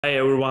Hi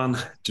everyone.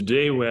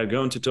 Today we are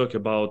going to talk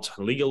about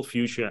legal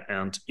future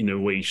and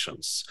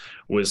innovations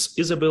with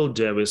Isabel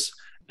Davies,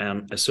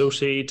 an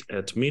associate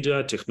at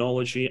Media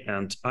Technology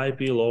and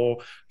IP Law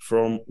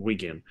from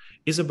Wiggin.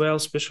 Isabel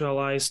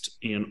specialized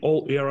in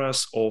all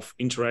areas of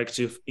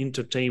interactive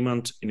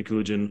entertainment,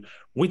 including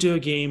video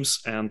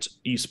games and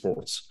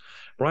esports.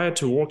 Prior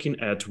to working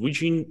at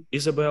Wiggin,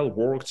 Isabel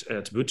worked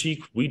at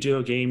boutique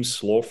video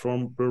games law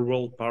firm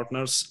Burwell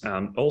Partners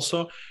and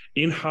also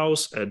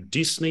in-house at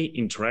Disney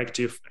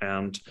Interactive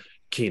and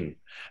Kin.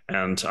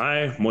 And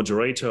I,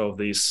 moderator of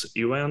this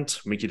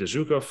event, Mykyta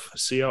Zhukov,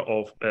 CEO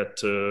of at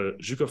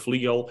Zhukov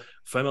Legal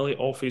Family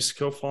Office,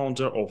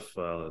 co-founder of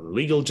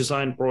Legal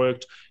Design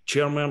Project,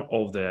 chairman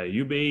of the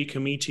UBA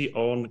Committee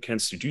on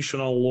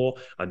Constitutional Law,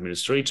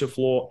 Administrative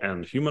Law,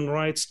 and Human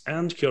Rights,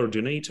 and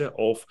coordinator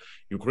of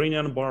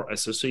Ukrainian Bar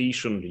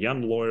Association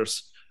Young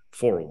Lawyers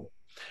Forum.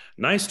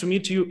 Nice to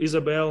meet you,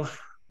 Isabel.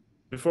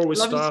 Before we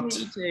Lovely start, to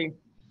meet you too.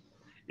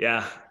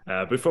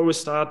 before we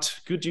start,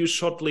 could you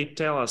shortly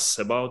tell us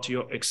about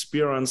your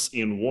experience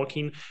in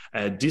working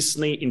at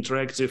Disney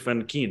Interactive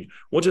and Kin?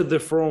 What is the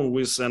firm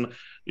with an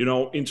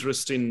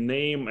interesting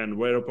name and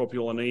very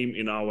popular name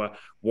in our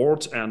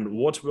world, and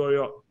what were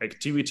your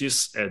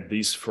activities at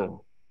this firm?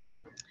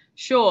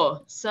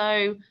 Sure.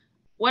 So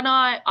when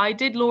I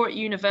did law at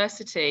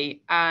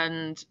university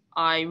and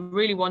I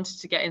really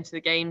wanted to get into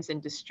the games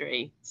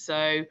industry.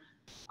 So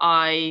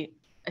I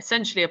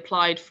essentially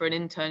applied for an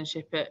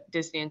internship at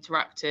Disney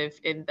Interactive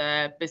in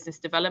their business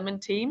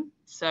development team.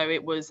 So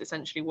it was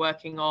essentially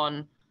working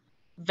on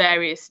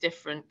various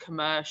different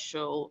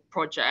commercial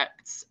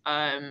projects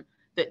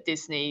that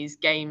Disney's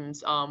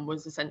games arm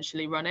was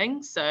essentially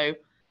running. So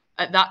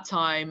at that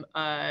time,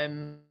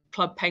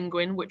 Club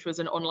Penguin, which was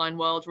an online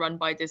world run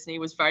by Disney,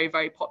 was very,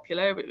 very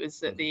popular. It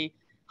was at the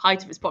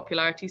height of its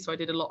popularity. So I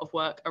did a lot of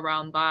work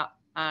around that.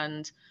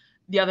 And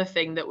the other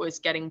thing that was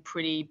getting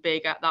pretty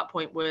big at that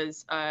point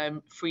was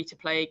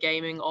free-to-play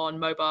gaming on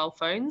mobile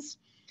phones.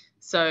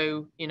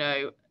 So,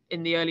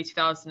 in the early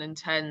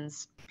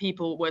 2010s,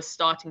 people were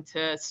starting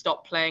to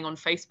stop playing on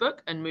Facebook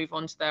and move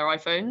on to their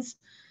iPhones.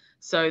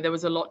 So there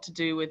was a lot to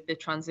do with the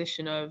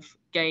transition of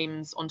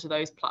games onto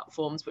those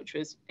platforms, which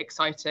was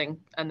exciting.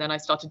 And then I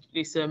started to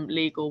do some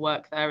legal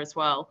work there as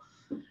well.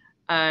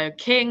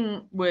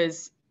 King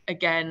was,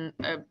 again,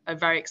 a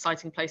very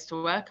exciting place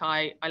to work.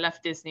 I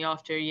left Disney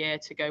after a year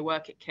to go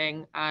work at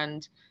King,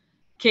 and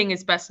King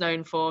is best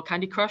known for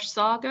Candy Crush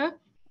Saga.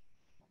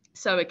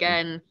 So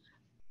again,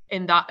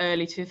 in that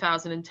early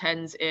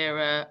 2010s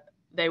era,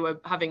 they were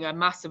having a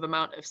massive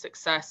amount of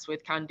success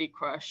with Candy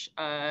Crush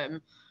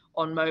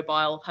on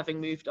mobile,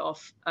 having moved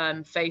off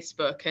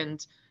Facebook.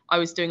 And I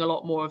was doing a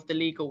lot more of the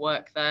legal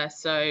work there.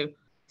 So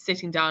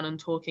sitting down and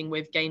talking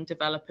with game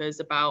developers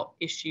about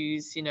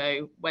issues,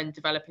 when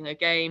developing a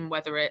game,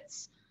 whether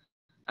it's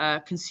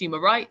consumer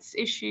rights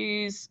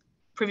issues,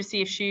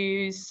 privacy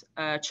issues,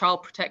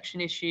 child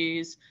protection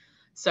issues.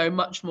 So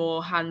much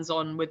more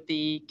hands-on with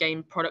the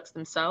game products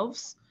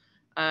themselves.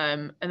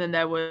 And then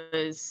there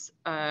was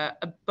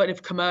a bit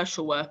of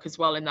commercial work as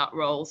well in that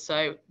role.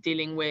 So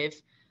dealing with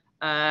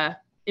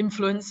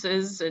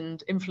influencers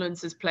and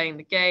influencers playing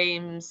the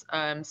games,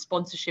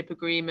 sponsorship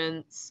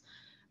agreements,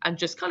 and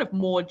just kind of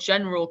more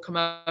general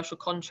commercial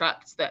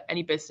contracts that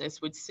any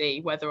business would see,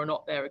 whether or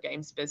not they're a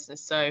games business.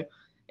 So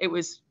it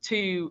was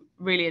two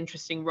really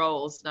interesting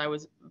roles, and I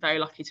was very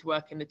lucky to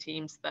work in the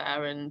teams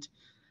there. And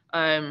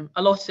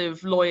a lot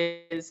of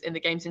lawyers in the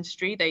games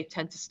industry, they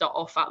tend to start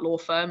off at law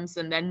firms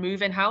and then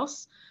move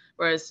in-house,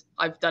 whereas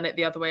I've done it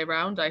the other way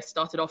around. I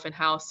started off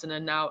in-house and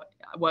am now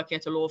working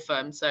at a law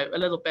firm, so a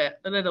little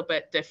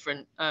bit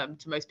different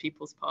to most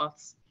people's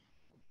paths.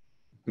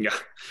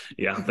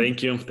 Yeah.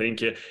 Thank you.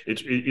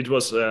 It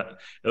was a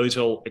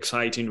little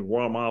exciting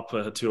warm up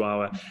to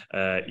our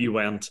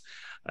event.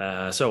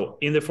 So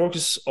in the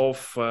focus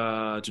of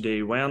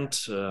today's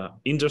event,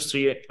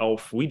 industry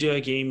of video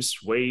games,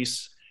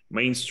 ways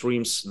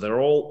mainstreams the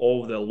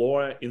role of the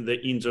law in the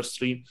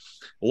industry,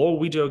 law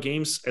video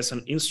games as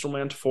an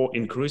instrument for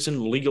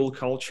increasing legal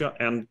culture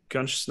and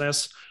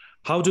consciousness.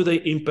 How do they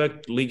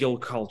impact legal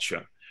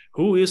culture?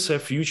 Who is a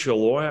future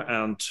lawyer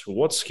and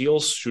what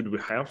skills should we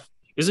have?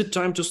 Is it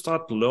time to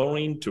start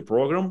learning to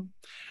program?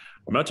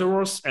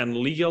 Metaverse and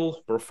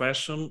legal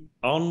profession,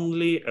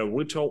 only a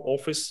virtual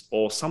office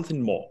or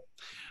something more?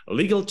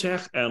 Legal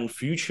tech and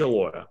future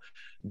lawyer.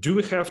 Do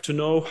we have to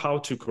know how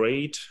to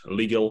create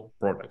legal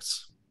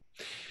products?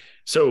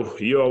 So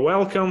you are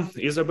welcome,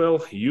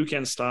 Isabel. You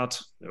can start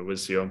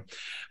with your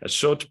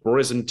short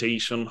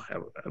presentation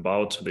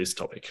about this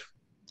topic.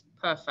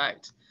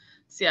 Perfect.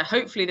 So yeah,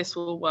 hopefully this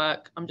will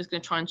work. I'm just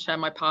going to try and share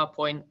my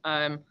PowerPoint.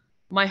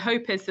 My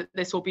hope is that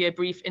this will be a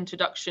brief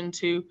introduction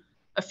to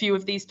a few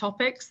of these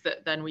topics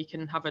that then we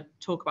can have a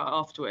talk about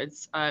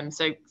afterwards.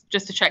 So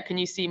just to check, can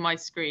you see my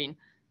screen?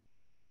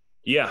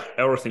 Yeah,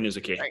 everything is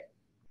okay.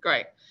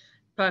 Great.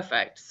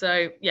 Perfect.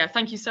 So yeah,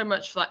 thank you so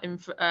much for that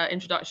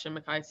introduction,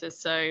 Mykyta.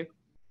 So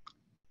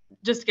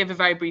just to give a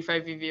very brief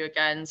overview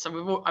again.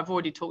 So I've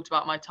already talked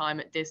about my time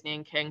at Disney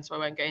and King, so I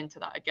won't go into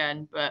that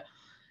again. But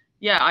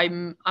yeah,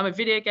 I'm a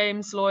video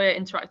games lawyer,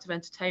 interactive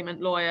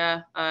entertainment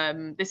lawyer.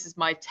 This is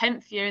my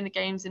 10th year in the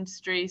games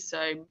industry, so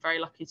I'm very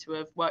lucky to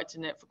have worked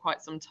in it for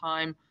quite some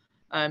time.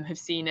 Have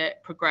seen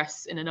it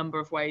progress in a number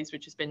of ways,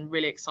 which has been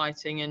really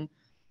exciting. And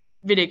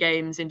video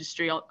games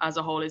industry as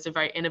a whole is a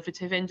very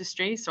innovative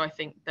industry, so I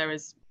think there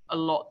is a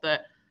lot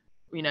that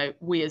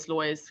we as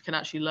lawyers can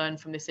actually learn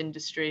from this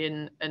industry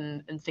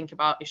and think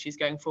about issues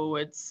going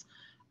forwards.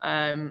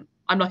 I'm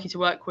lucky to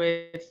work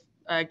with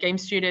game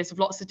studios of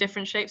lots of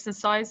different shapes and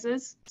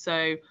sizes.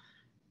 So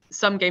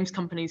some games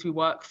companies we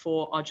work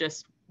for are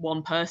just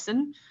one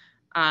person,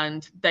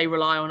 and they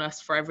rely on us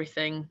for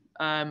everything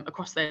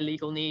across their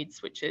legal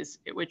needs, which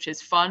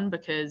is fun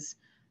because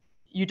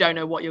you don't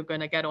know what you're going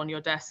to get on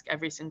your desk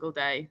every single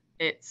day.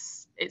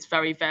 It's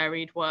very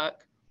varied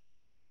work.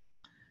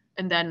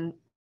 And then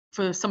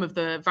for some of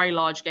the very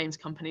large games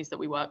companies that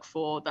we work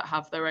for that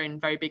have their own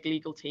very big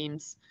legal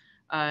teams,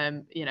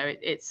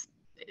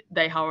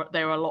 they are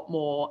a lot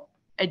more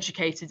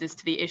educated as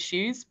to the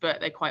issues, but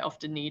they quite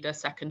often need a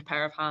second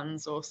pair of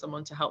hands or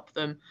someone to help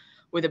them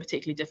with a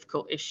particularly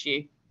difficult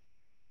issue.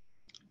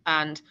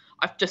 And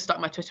I've just stuck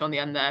my Twitter on the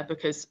end there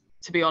because,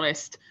 to be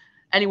honest,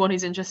 anyone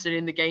who's interested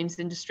in the games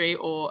industry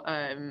or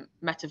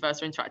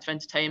metaverse or interactive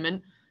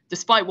entertainment,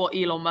 despite what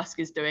Elon Musk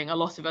is doing, a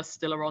lot of us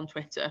still are on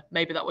Twitter.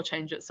 Maybe that will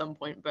change at some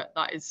point, but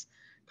that is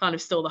kind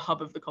of still the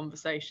hub of the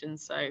conversation.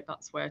 So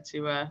that's where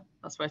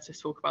to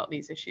talk about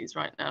these issues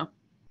right now.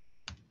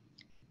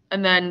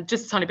 And then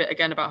just a tiny bit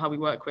again about how we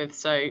work with.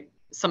 So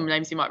some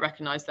names you might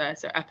recognize there.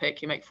 So Epic,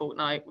 who make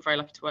Fortnite, we're very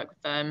lucky to work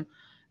with them.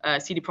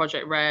 CD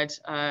Projekt Red,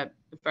 a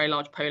very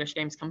large Polish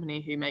games company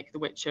who make The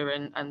Witcher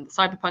and the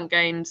Cyberpunk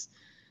games.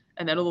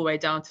 And then all the way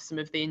down to some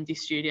of the indie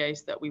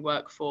studios that we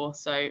work for.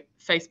 So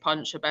Face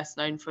Punch are best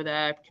known for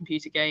their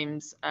computer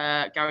games,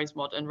 Garry's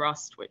Mod and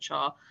Rust, which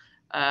are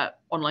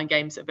online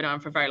games that have been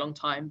around for a very long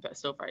time, but are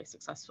still very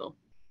successful.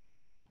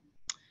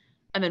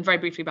 And then very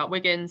briefly about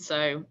Wiggin.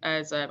 So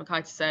as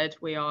Mykyta said,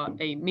 we are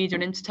a media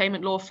and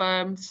entertainment law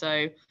firm.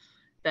 So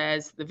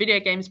there's the video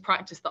games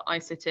practice that I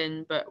sit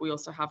in, but we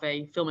also have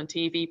a film and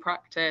TV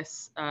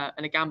practice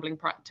and a gambling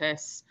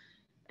practice,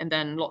 and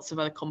then lots of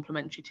other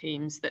complementary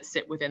teams that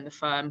sit within the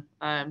firm.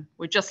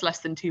 We're just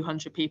less than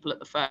 200 people at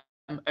the firm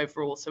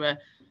overall, so we're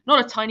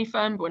not a tiny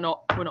firm, but we're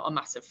not a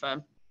massive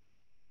firm.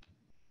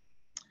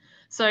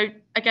 So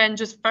again,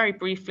 just very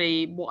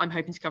briefly, what I'm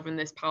hoping to cover in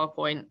this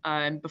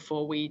PowerPoint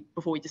before we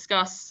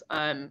discuss,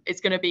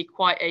 it's going to be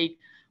quite a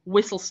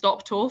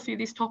whistle-stop tour through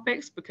these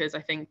topics because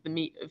I think the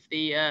meat of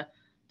the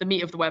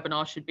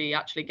webinar should be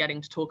actually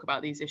getting to talk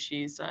about these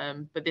issues.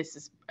 But this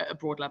is at a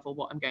broad level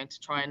what I'm going to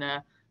try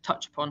and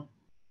touch upon.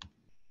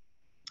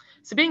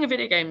 So being a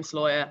video games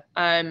lawyer,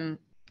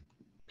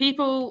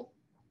 people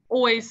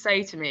always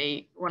say to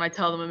me when I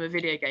tell them I'm a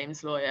video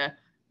games lawyer,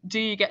 do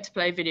you get to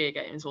play video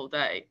games all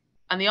day?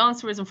 And the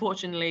answer is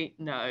unfortunately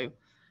no.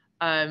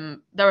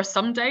 There are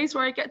some days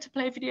where I get to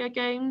play video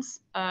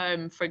games.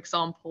 For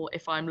example,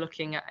 if I'm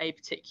looking at a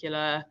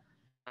particular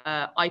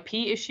IP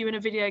issue in a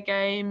video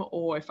game,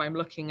 or if I'm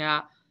looking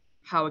at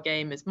how a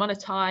game is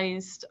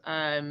monetized,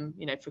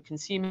 for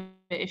consumer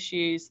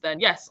issues, then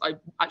yes, I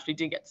actually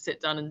do get to sit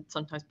down and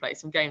sometimes play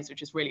some games,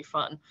 which is really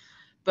fun.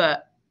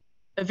 But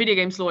a video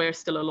games lawyer is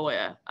still a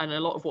lawyer, and a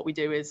lot of what we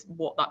do is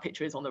what that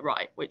picture is on the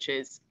right, which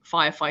is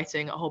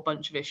firefighting a whole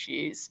bunch of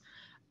issues.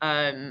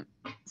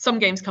 Some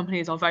games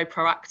companies are very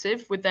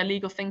proactive with their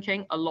legal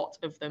thinking. A lot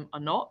of them are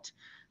not.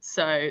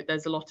 So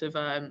there's a lot of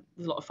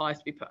fires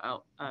to be put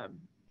out.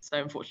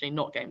 So unfortunately,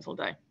 not games all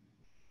day.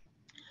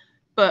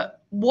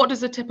 But what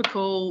does a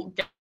typical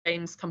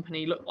games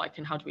company look like,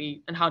 and how do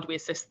we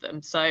assist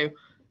them? So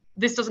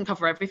this doesn't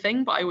cover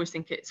everything, but I always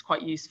think it's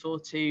quite useful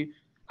to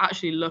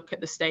actually look at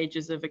the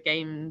stages of a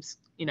games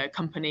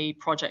company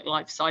project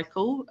life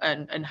cycle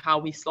and how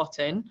we slot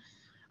in.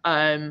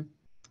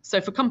 So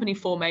for company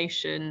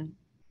formation,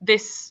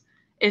 this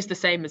is the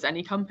same as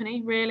any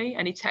company, really,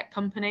 any tech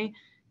company.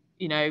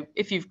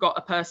 If you've got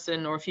a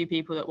person or a few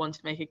people that want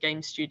to make a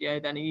game studio,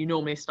 then you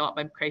normally start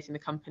by creating the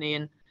company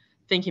and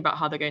thinking about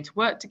how they're going to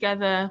work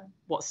together,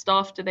 what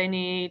staff do they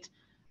need,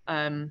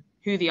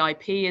 who the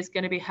IP is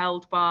going to be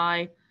held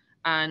by,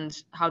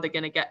 and how they're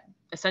going to get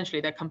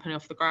essentially their company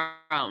off the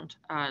ground.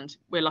 And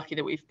we're lucky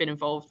that we've been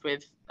involved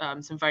with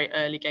some very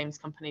early games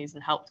companies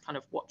and helped kind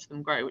of watch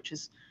them grow, which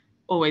is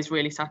always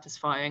really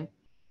satisfying.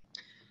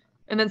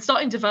 And then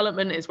starting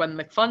development is when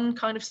the fun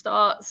kind of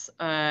starts.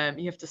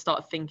 You have to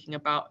start thinking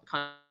about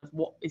kind of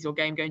what is your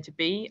game going to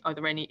be? Are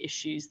there any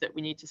issues that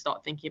we need to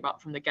start thinking about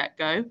from the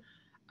get-go?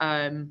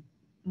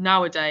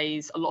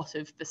 Nowadays, a lot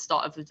of the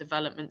start of the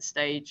development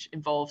stage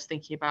involves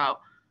thinking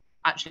about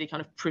actually kind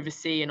of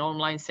privacy and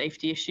online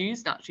safety issues,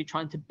 and actually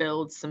trying to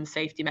build some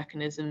safety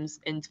mechanisms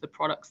into the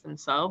products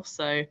themselves.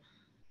 So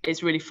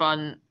it's really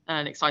fun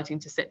and exciting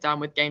to sit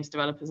down with games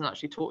developers and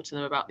actually talk to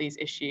them about these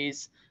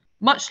issues,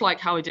 much like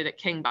how I did at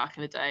King back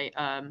in the day.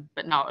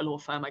 But now at a law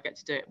firm, I get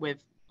to do it with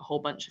a whole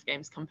bunch of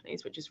games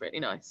companies, which is really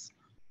nice.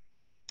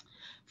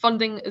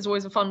 Funding is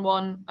always a fun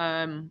one.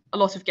 A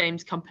lot of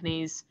games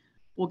companies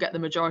will get the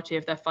majority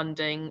of their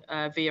funding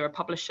via a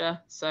publisher.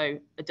 So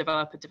a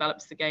developer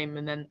develops the game,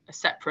 and then a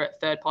separate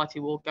third party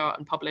will go out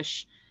and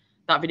publish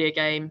that video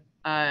game.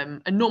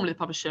 And normally the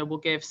publisher will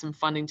give some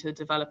funding to the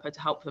developer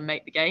to help them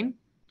make the game,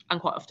 and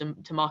quite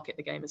often to market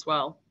the game as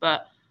well.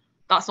 But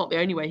that's not the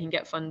only way you can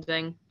get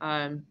funding.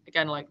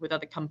 Again, like with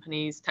other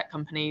companies, tech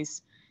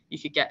companies, you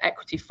could get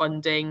equity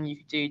funding, you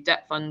could do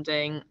debt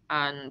funding,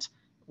 and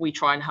we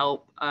try and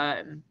help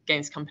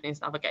games companies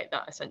navigate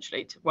that,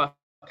 essentially, to work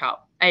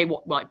out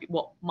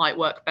what might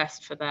work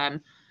best for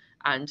them,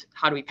 and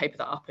how do we paper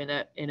that up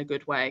in a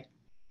good way.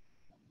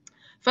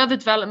 Further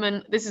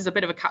development, this is a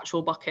bit of a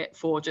catch-all bucket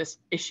for just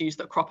issues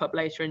that crop up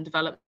later in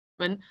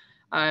development.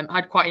 I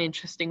had quite an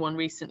interesting one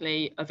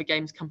recently of a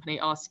games company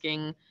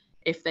asking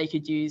if they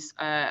could use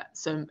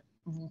some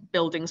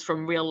buildings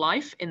from real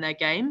life in their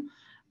game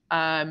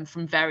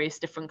from various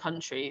different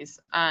countries.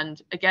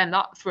 And again,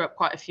 that threw up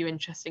quite a few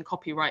interesting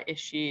copyright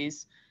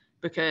issues,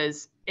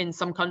 because in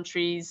some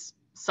countries,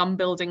 some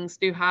buildings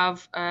do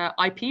have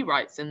IP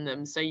rights in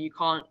them. So you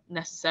can't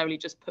necessarily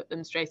just put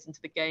them straight into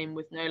the game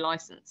with no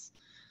license.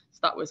 So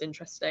that was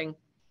interesting.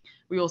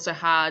 We also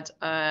had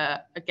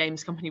a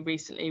games company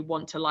recently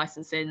want to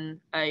license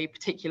in a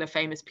particular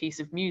famous piece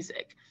of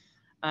music.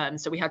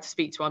 So we had to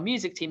speak to our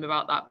music team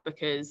about that,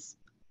 because,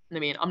 I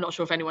mean, I'm not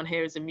sure if anyone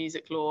here is a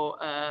music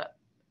law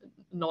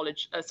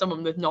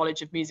someone with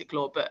knowledge of music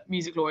law, but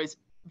music law is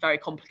very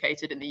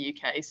complicated in the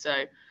UK.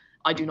 So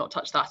I do not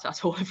touch that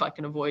at all if I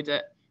can avoid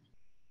it.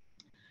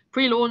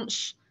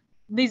 Pre-launch,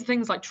 these are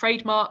things like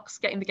trademarks,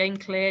 getting the game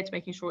cleared,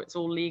 making sure it's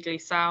all legally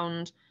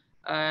sound.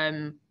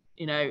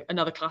 You know,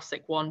 another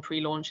classic one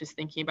pre-launch is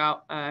thinking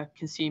about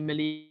consumer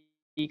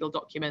legal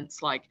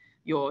documents like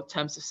your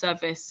terms of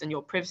service and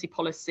your privacy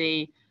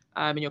policy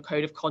and your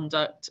code of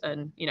conduct,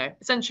 and, you know,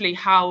 essentially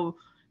how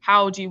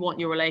do you want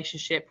your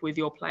relationship with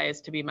your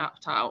players to be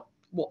mapped out?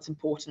 What's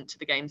important to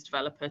the games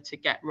developer to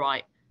get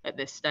right at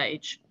this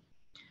stage?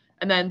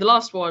 And then the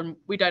last one,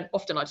 we don't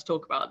often like to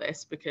talk about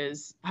this,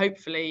 because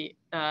hopefully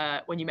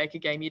when you make a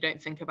game, you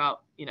don't think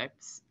about, you know,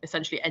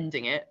 essentially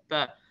ending it,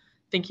 but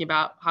thinking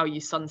about how you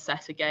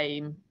sunset a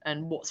game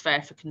and what's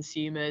fair for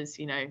consumers.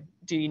 You know,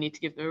 do you need to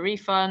give them a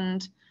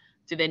refund?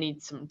 Do they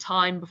need some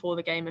time before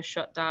the game is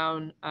shut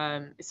down?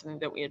 Is something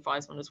that we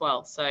advise on as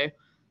well. So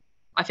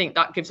I think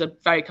that gives a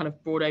very kind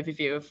of broad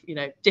overview of, you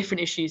know,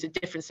 different issues at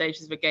different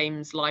stages of a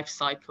game's life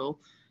cycle,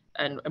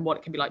 and what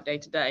it can be like day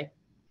to day.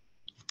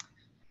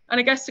 And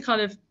I guess to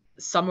kind of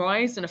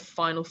summarize in a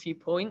final few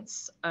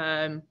points,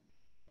 I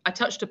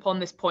touched upon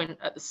this point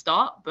at the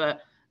start,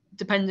 but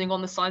depending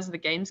on the size of the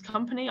games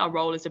company, our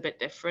role is a bit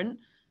different.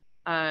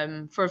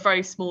 For a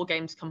very small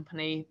games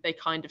company, they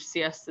kind of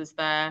see us as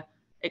their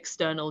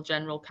external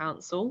general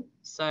counsel.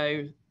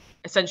 So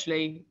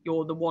essentially,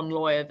 you're the one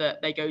lawyer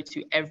that they go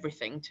to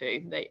everything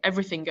to.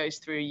 Everything goes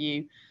through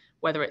you,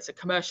 whether it's a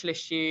commercial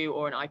issue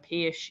or an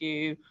IP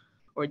issue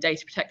or a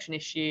data protection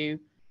issue,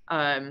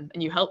 and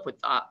you help with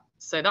that.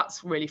 So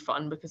that's really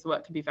fun, because the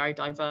work can be very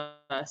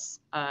diverse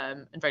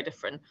and very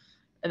different.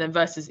 And then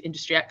versus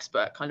industry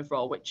expert kind of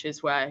role, which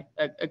is where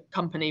a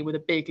company with a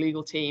big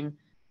legal team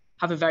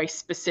have a very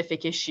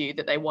specific issue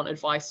that they want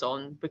advice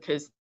on,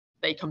 because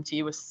they come to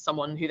you as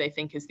someone who they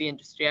think is the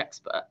industry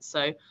expert.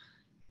 So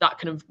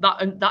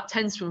that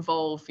tends to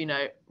involve, you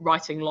know,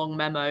 writing long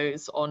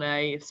memos on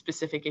a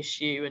specific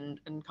issue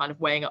and kind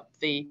of weighing up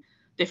the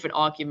different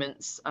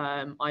arguments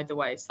either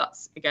way. So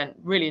that's, again,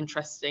 really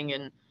interesting,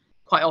 and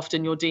quite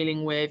often you're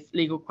dealing with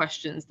legal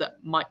questions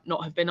that might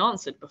not have been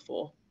answered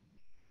before,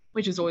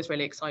 which is always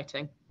really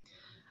exciting.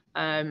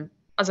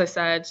 As I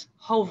said,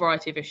 whole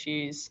variety of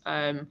issues.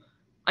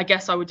 I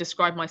guess I would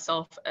describe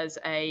myself as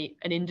an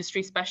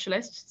industry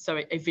specialist, so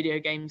a video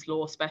games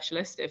law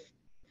specialist,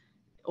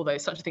 although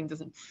such a thing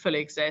doesn't fully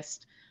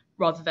exist,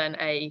 rather than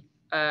a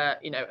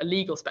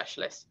legal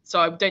specialist. So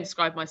I don't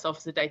describe myself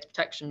as a data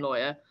protection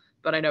lawyer,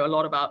 but I know a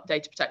lot about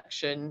data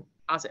protection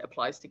as it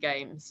applies to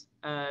games.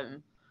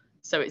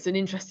 So it's an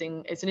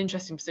interesting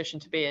position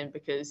to be in,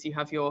 because you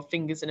have your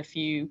fingers in a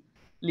few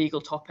legal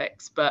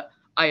topics, but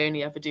I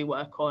only ever do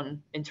work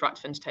on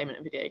interactive entertainment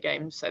and video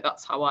games. So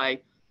that's how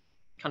I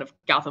kind of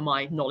gather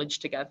my knowledge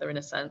together, in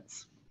a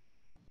sense.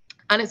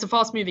 And it's a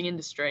fast moving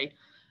industry.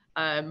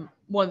 One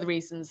of the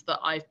reasons that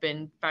I've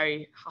been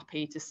very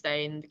happy to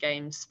stay in the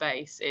game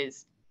space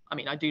is, I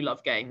mean, I do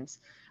love games.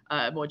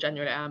 More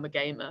generally, I am a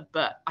gamer,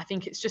 but I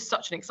think it's just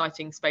such an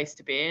exciting space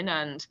to be in.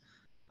 And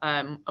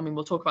I mean,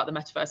 we'll talk about the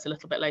metaverse a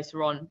little bit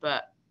later on,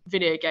 but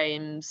video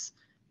games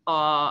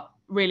are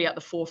really at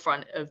the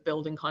forefront of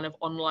building kind of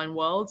online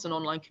worlds and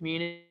online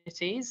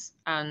communities.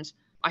 And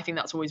I think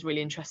that's always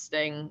really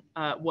interesting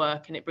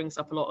work, and it brings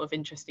up a lot of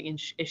interesting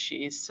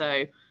issues.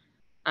 So,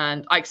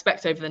 and I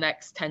expect over the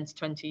next 10 to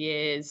 20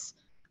 years,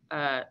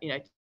 you know,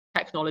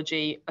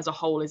 technology as a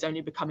whole is only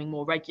becoming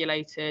more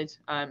regulated.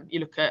 You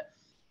look at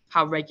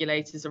how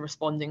regulators are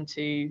responding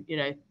to, you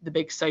know, the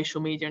big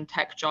social media and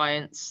tech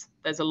giants.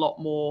 There's a lot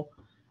more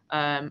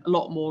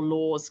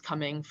laws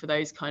coming for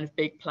those kind of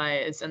big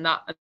players, and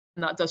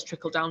that does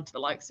trickle down to the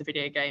likes of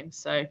video games.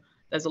 So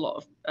there's a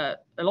lot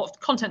of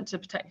content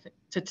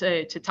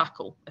to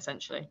tackle,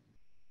 essentially.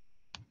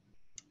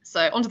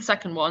 So on to the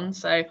second one.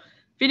 So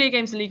video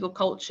games and legal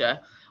culture.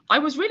 I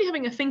was really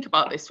having a think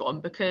about this one,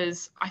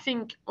 because I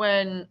think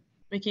when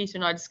Mykyta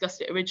and I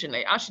discussed it originally,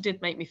 it actually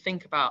did make me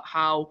think about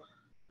how,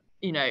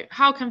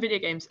 how can video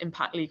games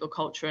impact legal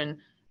culture, and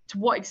to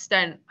what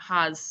extent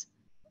has,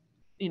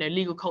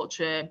 legal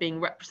culture being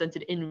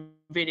represented in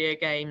video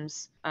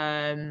games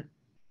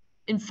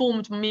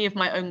informed me of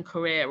my own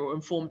career, or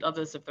informed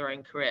others of their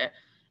own career.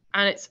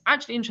 And it's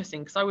actually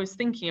interesting, because I was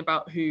thinking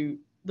about who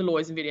the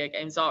lawyers in video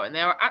games are, and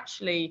they are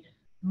actually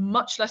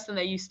much less than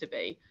they used to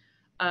be.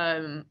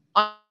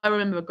 I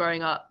remember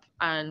growing up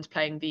and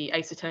playing the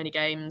Ace Attorney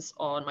games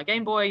on my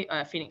Game Boy.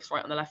 Phoenix,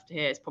 right on the left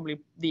here, is probably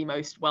the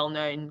most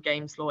well-known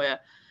games lawyer.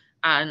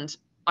 And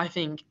I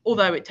think,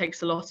 although it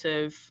takes a lot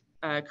of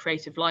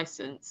creative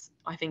license,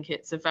 I think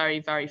it's a very,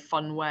 very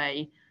fun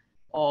way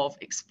of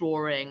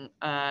exploring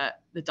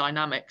the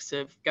dynamics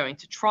of going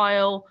to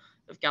trial,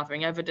 of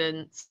gathering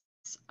evidence,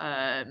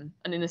 and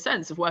in a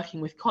sense of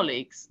working with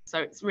colleagues. So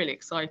it's really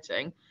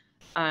exciting.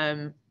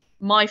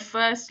 My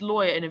first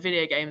lawyer in a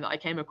video game that I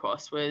came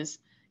across was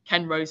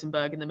Ken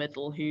Rosenberg in the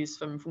middle, who's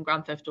from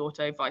Grand Theft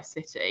Auto Vice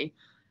City,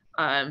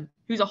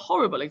 who's a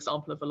horrible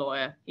example of a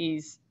lawyer.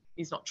 He's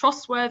not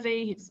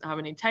trustworthy. He doesn't have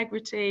any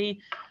integrity.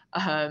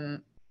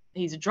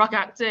 He's a drug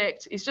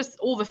addict. It's just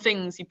all the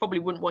things you probably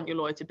wouldn't want your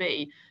lawyer to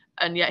be.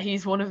 And yet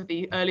he's one of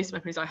the earliest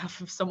memories I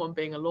have of someone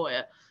being a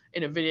lawyer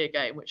in a video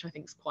game, which I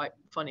think is quite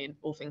funny,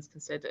 all things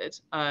considered.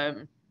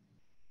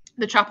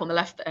 The chap on the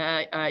left,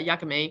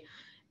 Yagami,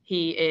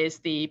 he is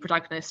the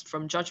protagonist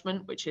from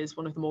Judgment, which is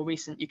one of the more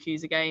recent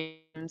Yakuza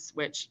games,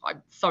 which I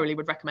thoroughly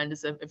would recommend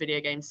as a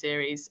video game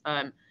series.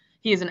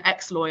 He is an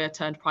ex-lawyer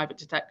turned private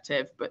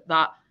detective, but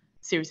that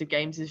series of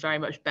games is very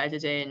much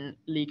bedded in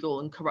legal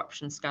and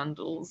corruption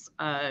scandals.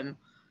 And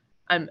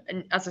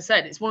as I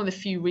said, it's one of the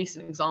few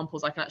recent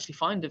examples I can actually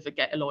find of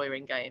a lawyer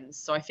in games.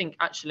 So I think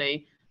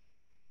actually,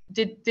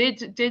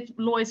 did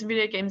lawyers in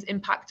video games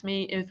impact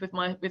me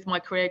with my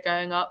career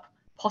going up?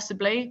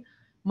 Possibly.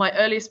 My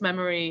earliest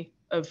memory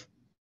of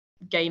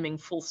gaming,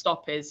 full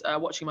stop, is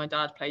watching my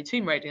dad play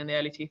Tomb Raider in the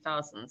early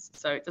 2000s.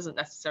 So it doesn't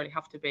necessarily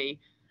have to be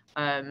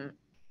a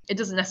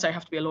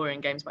lawyer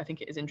in games, but I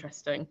think it is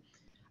interesting.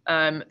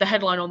 The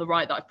headline on the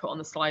right that I've put on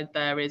the slide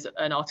there is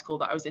an article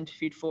that I was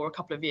interviewed for a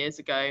couple of years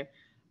ago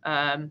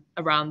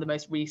around the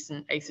most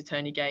recent Ace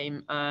Attorney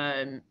game,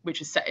 which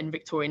was set in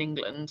Victorian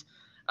England.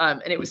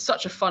 And it was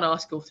such a fun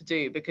article to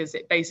do, because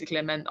it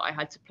basically meant that I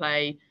had to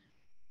play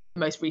the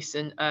most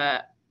recent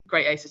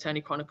Great Ace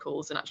Attorney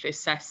Chronicles and actually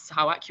assess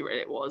how accurate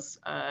it was.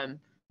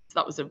 So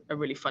that was a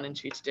really fun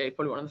interview to do,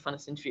 probably one of the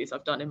funnest interviews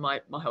I've done in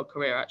my whole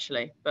career,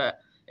 actually. But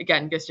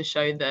again, goes to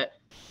show that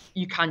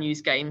you can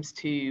use games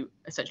to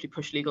essentially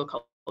push legal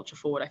culture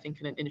forward, I think,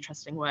 in an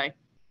interesting way.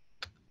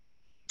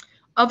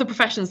 Other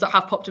professions that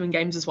have popped up in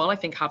games as well, I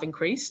think, have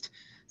increased.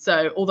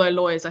 So although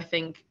lawyers, I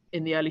think,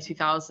 in the early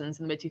 2000s and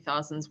the mid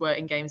 2000s were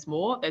in games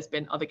more, there's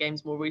been other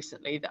games more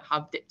recently that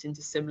have dipped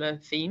into similar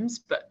themes,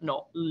 but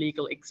not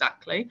legal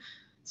exactly.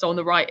 So on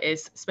the right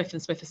is Smith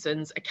 &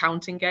 Smithson's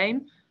accounting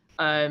game.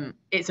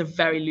 It's a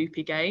very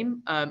loopy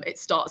game. It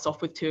starts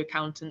off with two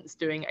accountants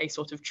doing a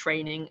sort of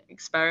training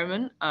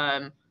experiment.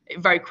 It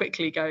very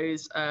quickly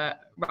goes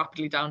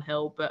rapidly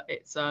downhill, but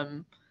it's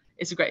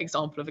a great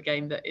example of a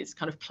game that is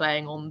kind of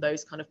playing on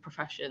those kind of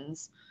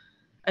professions.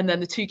 And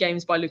then the two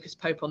games by Lucas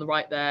Pope on the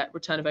right there,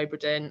 Return of Obra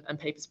Dinn and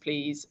Papers,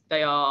 Please,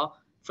 they are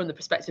from the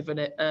perspective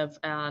of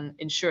an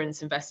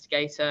insurance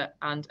investigator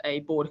and a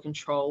border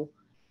control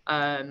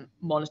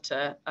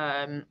monitor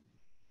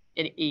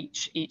in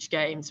each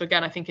game. So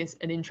again, I think it's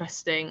an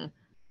interesting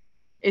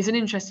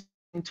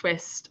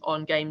twist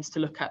on games to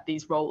look at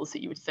these roles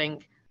that you would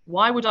think,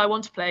 why would I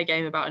want to play a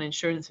game about an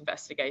insurance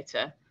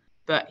investigator?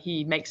 But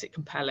he makes it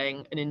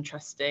compelling and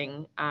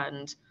interesting,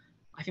 and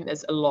I think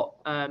there's a lot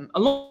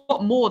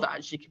more that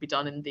actually could be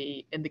done in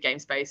the game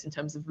space in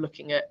terms of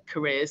looking at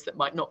careers that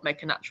might not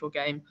make a natural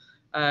game,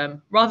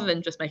 rather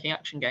than just making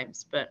action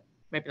games. But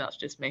maybe that's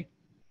just me.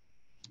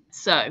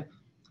 So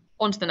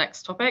on to the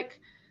next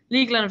topic,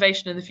 legal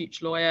innovation in the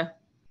future lawyer.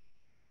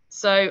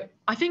 So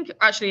I think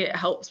actually it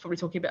helps probably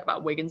talking a bit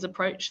about Wiggin's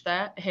approach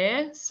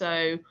here.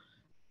 So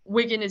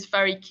Wiggin is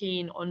very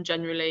keen on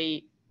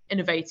generally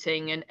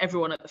innovating, and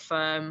everyone at the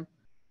firm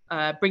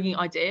bringing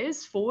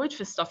ideas forward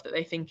for stuff that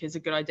they think is a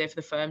good idea for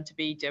the firm to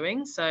be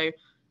doing. So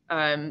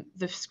the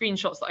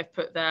screenshots that I've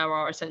put there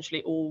are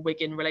essentially all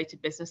Wiggin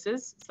related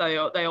businesses.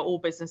 So they are all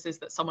businesses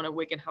that someone at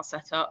Wiggin has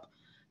set up,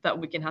 that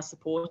Wiggin has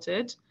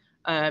supported.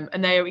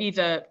 And they are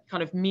either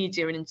kind of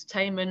media and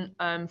entertainment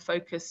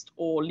focused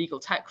or legal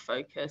tech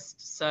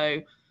focused. So,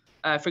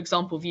 for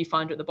example,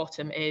 Viewfinder at the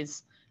bottom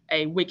is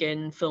a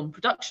Wiggin film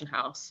production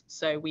house.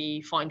 So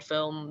we find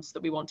films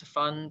that we want to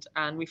fund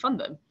and we fund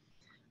them.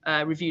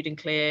 Reviewed and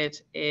Cleared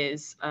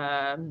is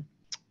a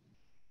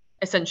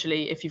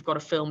essentially, if you've got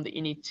a film that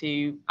you need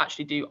to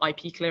actually do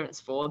IP clearance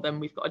for, then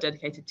we've got a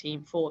dedicated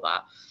team for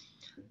that.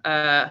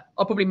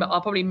 Our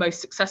probably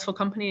most successful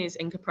company is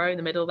Incapro in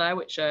the middle there,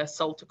 which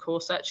sold to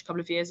CoreSearch a couple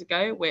of years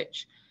ago,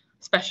 which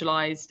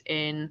specialized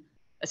in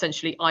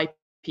essentially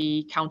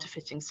IP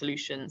counterfeiting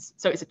solutions.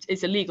 So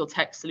it's a legal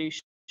tech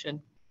solution.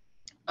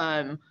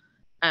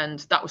 And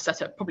that was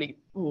set up probably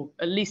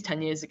at least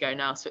 10 years ago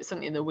now. So it's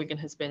something that Wiggin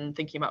has been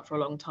thinking about for a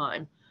long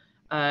time.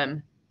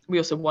 We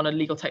also won a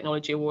legal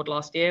technology award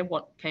last year.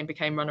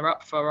 Became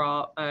runner-up for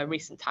our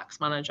recent tax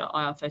manager,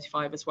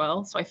 IR35 as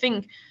well. So I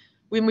think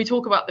when we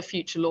talk about the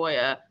future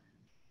lawyer,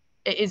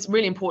 it is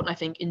really important, I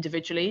think,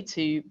 individually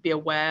to be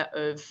aware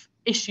of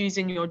issues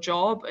in your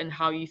job and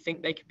how you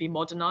think they could be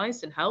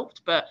modernized and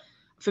helped. But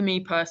for me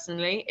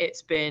personally,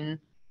 it's been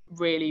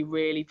really,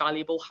 really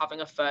valuable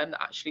having a firm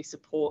that actually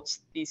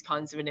supports these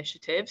kinds of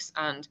initiatives.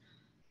 And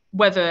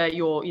whether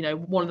you're,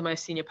 one of the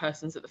most senior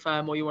persons at the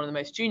firm or you're one of the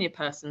most junior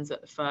persons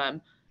at the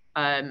firm,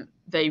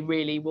 they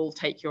really will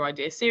take your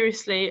idea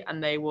seriously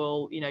and they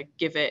will,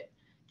 give it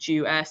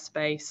due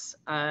airspace.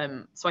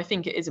 So I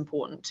think it is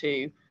important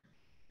to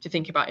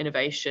think about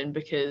innovation,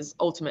 because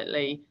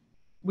ultimately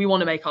we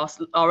want to make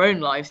our own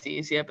lives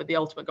easier, but the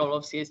ultimate goal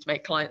obviously is to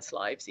make clients'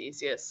 lives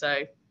easier.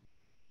 So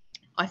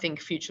I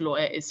think future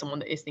lawyer is someone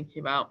that is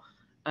thinking about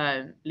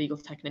legal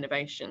tech and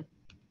innovation.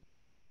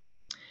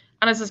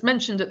 And as I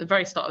mentioned at the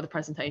very start of the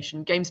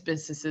presentation, games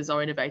businesses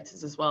are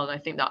innovators as well. And I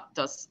think that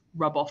does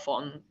rub off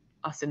on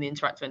us in the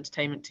interactive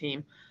entertainment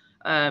team.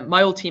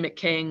 My old team at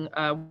King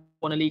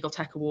won a legal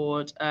tech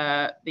award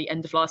the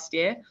end of last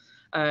year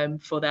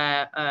for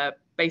their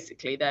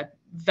basically their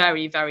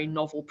very, very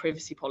novel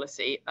privacy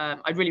policy.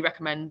 I'd really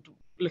recommend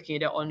looking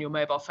at it on your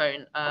mobile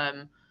phone,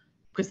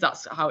 because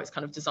that's how it's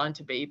kind of designed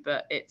to be.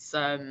 But it's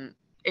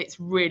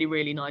really,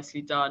 really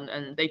nicely done.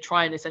 And they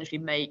try and essentially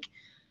make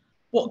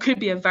what could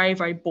be a very,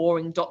 very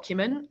boring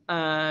document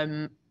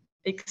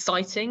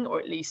exciting, or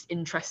at least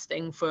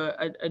interesting for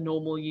a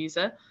normal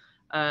user.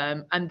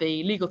 And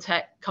the legal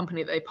tech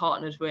company that they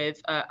partnered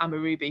with,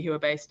 Amarubi, who are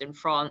based in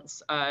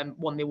France,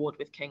 won the award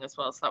with King as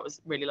well. So that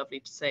was really lovely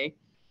to see.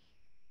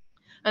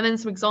 And then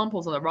some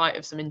examples on the right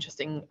of some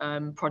interesting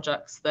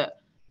projects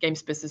that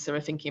games businesses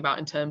are thinking about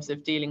in terms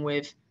of dealing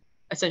with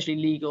essentially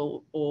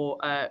legal or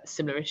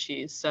similar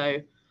issues. So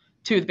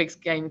two of the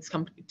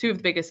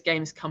biggest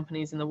games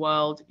companies in the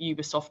world,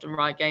 Ubisoft and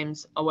Riot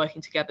Games, are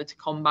working together to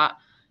combat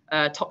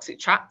toxic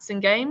chats in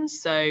games.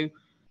 So,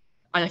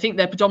 and I think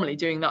they're predominantly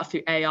doing that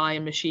through AI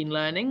and machine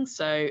learning.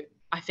 So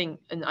I think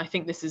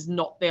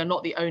they are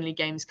not the only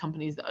games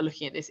companies that are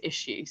looking at this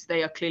issue. So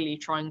they are clearly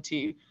trying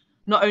to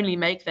not only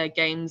make their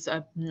games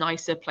a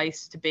nicer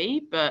place to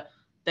be, but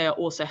they are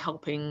also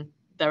helping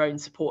their own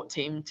support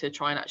team to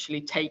try and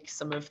actually take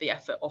some of the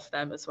effort off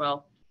them as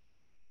well.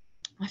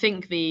 I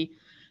think the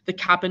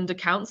cabined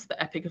accounts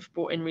that Epic have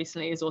brought in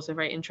recently is also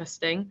very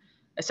interesting.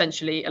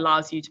 Essentially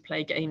allows you to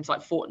play games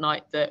like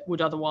Fortnite that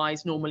would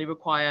otherwise normally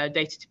require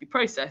data to be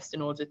processed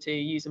in order to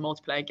use a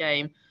multiplayer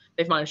game.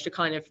 They've managed to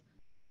kind of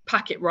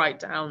pack it right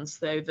down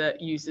so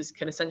that users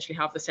can essentially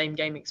have the same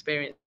game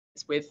experience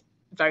with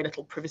very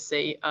little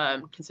privacy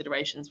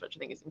considerations, which I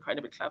think is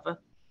incredibly clever.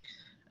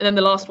 And then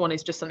the last one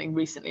is just something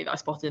recently that I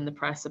spotted in the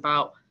press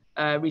about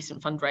a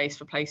recent fundraise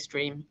for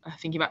PlayStream,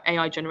 thinking about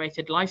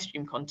AI-generated live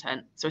stream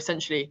content. So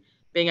essentially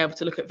being able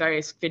to look at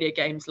various video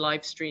games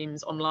live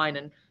streams online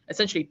and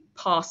essentially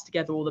pass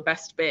together all the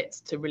best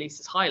bits to release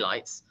as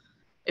highlights.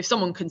 If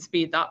someone can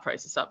speed that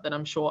process up, then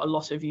I'm sure a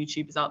lot of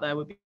YouTubers out there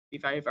would be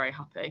very, very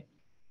happy.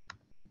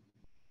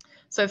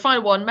 So the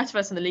final one,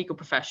 Metaverse in the legal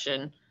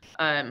profession.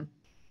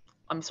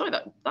 I'm sorry,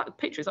 that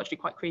picture is actually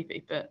quite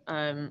creepy, but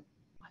I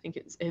think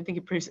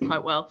it proves it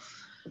quite well.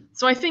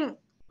 So I think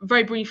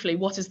very briefly,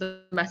 what is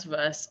the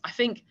Metaverse? I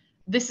think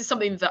this is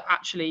something that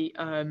actually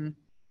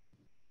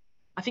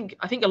I think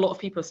a lot of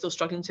people are still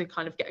struggling to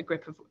kind of get a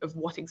grip of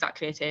what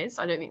exactly it is.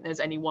 I don't think there's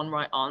any one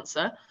right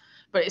answer,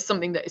 but it's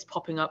something that is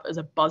popping up as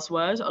a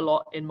buzzword a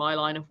lot in my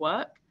line of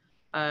work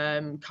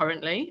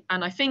currently.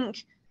 And I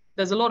think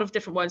there's a lot of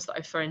different words that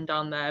I've thrown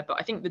down there, but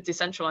I think the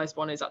decentralized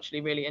one is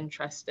actually really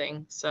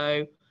interesting.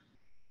 So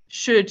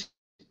should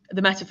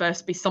the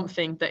metaverse be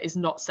something that is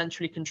not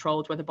centrally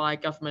controlled, whether by a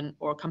government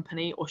or a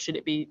company, or should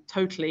it be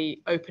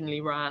totally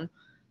openly ran?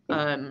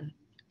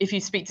 If you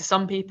speak to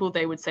some people,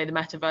 they would say the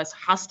metaverse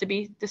has to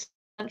be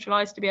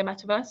decentralized to be a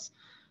metaverse.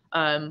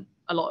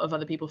 A lot of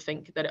other people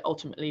think that it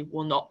ultimately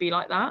will not be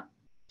like that.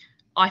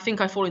 I think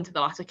I fall into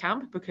the latter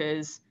camp,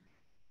 because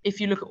if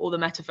you look at all the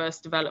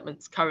metaverse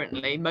developments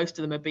currently, most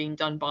of them are being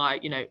done by,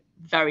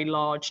 very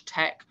large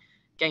tech,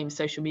 game,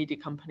 social media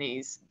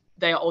companies.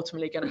 They are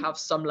ultimately going to have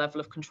some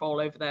level of control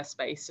over their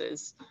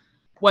spaces.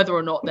 Whether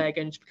or not they're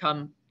going to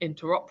become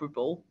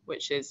interoperable,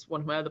 which is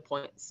one of my other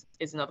points,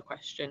 is another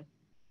question.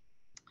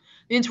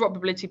 The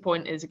interoperability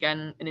point is,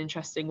 again, an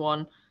interesting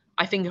one.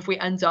 I think if we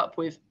end up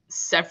with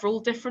several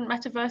different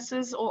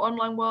metaverses or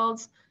online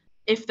worlds,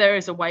 if there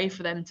is a way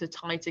for them to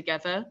tie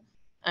together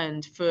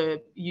and for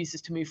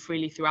users to move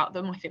freely throughout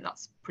them, I think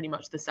that's pretty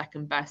much the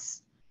second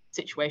best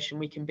situation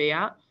we can be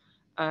at.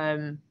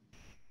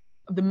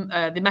 the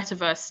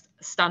Metaverse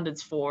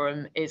Standards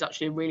Forum is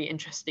actually a really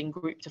interesting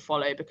group to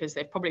follow, because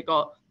they've probably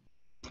got,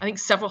 I think,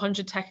 several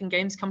hundred tech and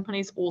games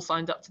companies all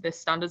signed up to this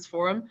standards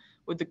forum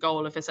with the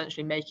goal of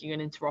essentially making an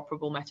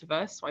interoperable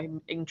metaverse. So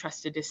I'm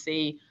interested to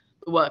see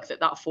the work that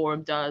that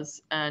forum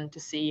does and to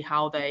see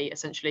how they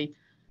essentially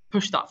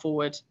push that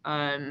forward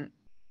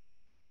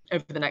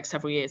over the next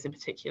several years in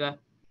particular.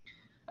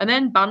 And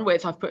then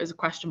bandwidth I've put as a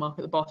question mark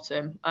at the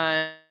bottom.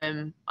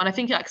 And I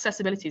think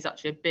accessibility is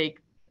actually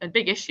a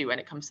big issue when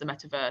it comes to the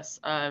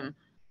metaverse.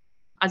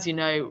 As you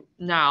know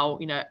now,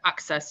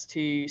 access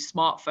to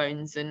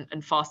smartphones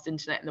and fast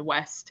internet in the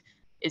West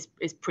is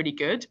pretty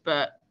good,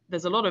 but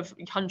there's a lot of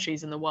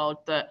countries in the world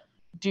that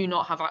do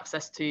not have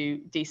access to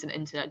decent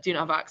internet, do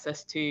not have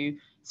access to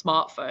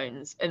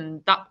smartphones,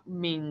 and that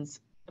means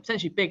a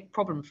potentially big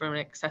problem from an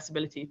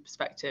accessibility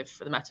perspective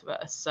for the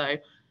metaverse. So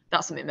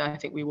that's something that I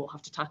think we will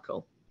have to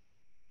tackle.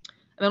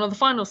 And then on the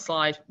final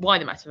slide, why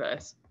the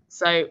metaverse?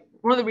 So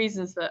one of the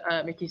reasons that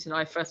Mykyta and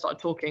I first started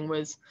talking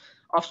was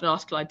after an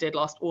article I did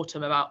last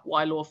autumn about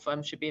why law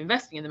firms should be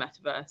investing in the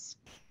metaverse,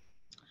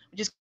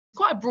 which is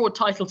quite a broad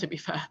title, to be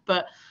fair.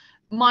 But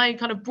my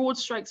kind of broad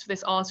strokes for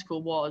this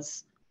article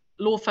was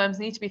law firms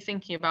need to be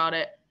thinking about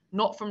it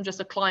not from just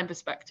a client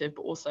perspective,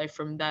 but also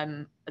from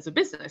them as a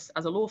business,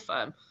 as a law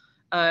firm.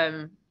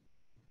 And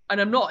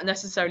I'm not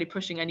necessarily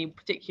pushing any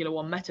particular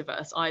one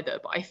metaverse either,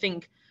 but I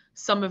think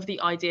some of the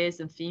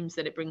ideas and themes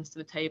that it brings to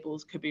the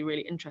tables could be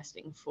really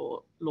interesting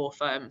for law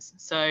firms.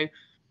 So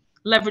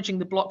leveraging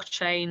the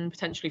blockchain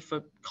potentially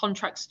for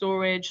contract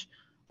storage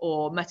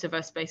or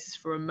metaverse spaces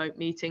for remote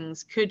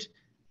meetings could,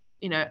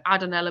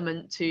 add an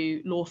element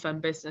to law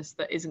firm business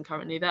that isn't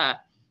currently there.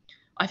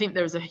 I think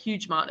there is a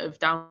huge amount of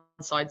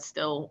downside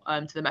still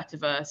to the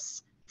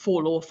metaverse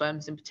for law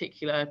firms in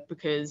particular,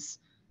 because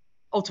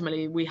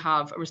ultimately we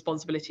have a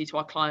responsibility to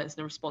our clients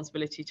and a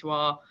responsibility to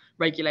our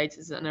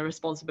regulators and a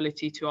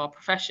responsibility to our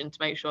profession to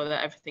make sure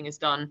that everything is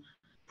done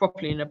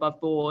properly and above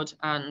board.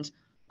 And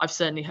I've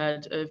certainly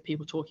heard of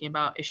people talking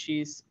about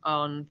issues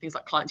on things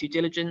like client due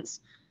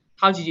diligence.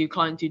 How do you do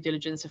client due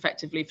diligence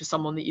effectively for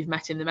someone that you've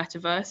met in the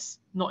metaverse?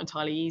 Not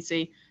entirely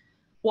easy.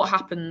 What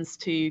happens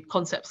to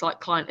concepts like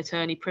client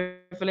attorney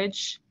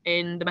privilege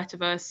in the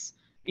metaverse?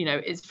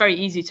 It's very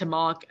easy to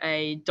mark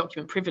a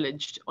document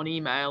privileged on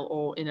email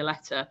or in a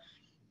letter,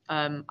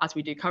 as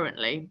we do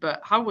currently.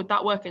 But how would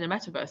that work in a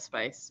metaverse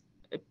space?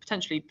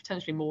 Potentially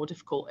more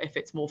difficult if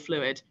it's more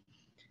fluid.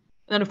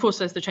 And then, of course,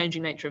 there's the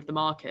changing nature of the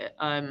market.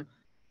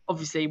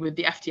 Obviously, with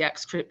the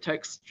FTX crypto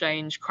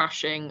exchange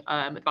crashing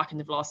at the back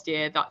end of last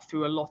year, that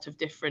threw a lot of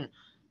different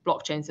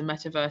blockchains and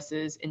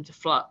metaverses into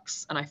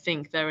flux. And I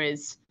think there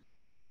is,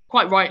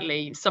 quite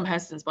rightly, some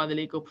hesitance by the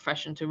legal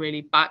profession to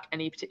really back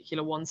any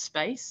particular one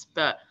space.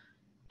 But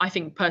I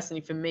think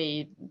personally for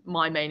me,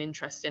 my main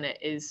interest in it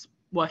is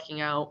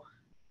working out,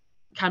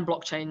 can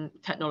blockchain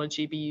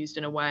technology be used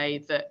in a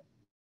way that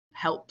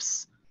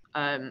helps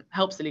the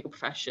legal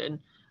profession?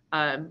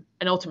 And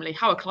ultimately,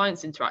 how are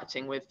clients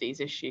interacting with these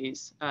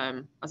issues?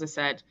 As I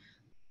said,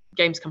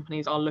 games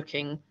companies are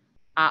looking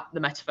at the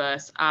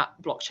metaverse, at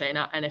blockchain,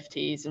 at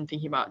NFTs, and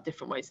thinking about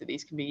different ways that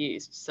these can be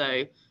used.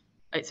 So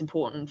it's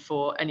important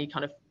for any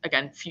kind of,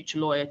 again, future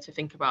lawyer to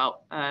think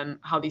about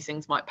how these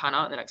things might pan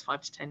out in the next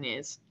 5 to 10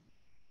 years.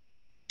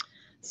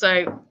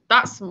 So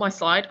that's my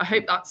slide. I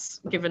hope that's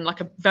given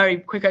like a very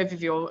quick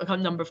overview of a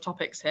number of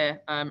topics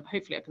here.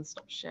 Hopefully I can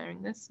stop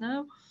sharing this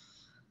now.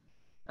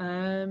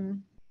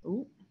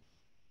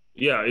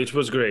 Yeah, it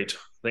was great.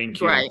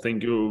 Thank you. Great.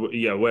 Thank you.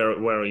 Yeah,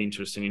 very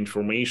interesting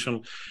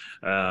information.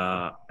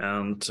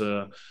 And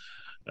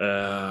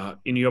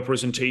in your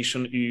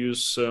presentation, you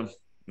use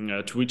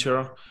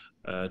Twitter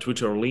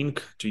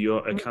link to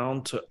your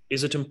account.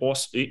 Is it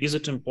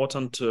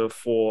important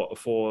for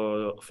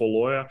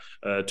lawyer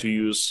to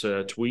use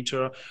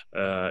Twitter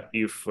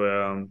if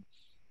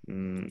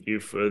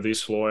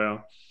this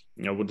lawyer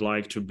would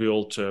like to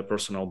build a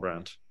personal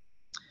brand?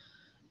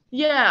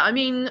 Yeah, I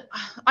mean,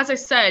 as I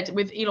said,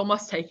 with Elon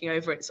Musk taking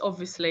over, it's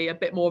obviously a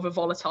bit more of a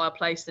volatile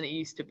place than it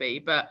used to be.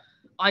 But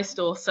I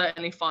still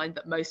certainly find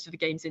that most of the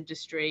games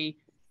industry,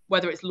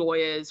 whether it's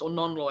lawyers or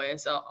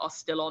non-lawyers, are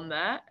still on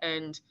there.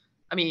 And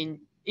I mean,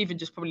 even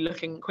just probably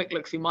quick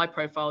look through my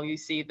profile, you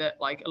see that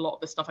like a lot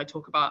of the stuff I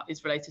talk about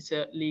is related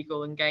to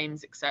legal and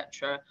games,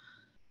 etc.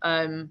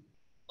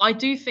 I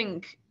do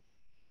think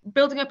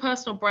building a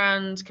personal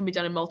brand can be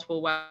done in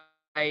multiple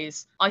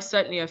ways. I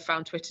certainly have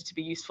found Twitter to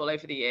be useful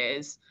over the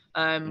years.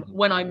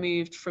 When I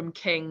moved from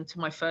King to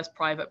my first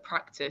private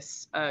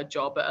practice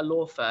job at a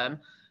law firm,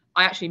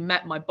 I actually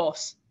met my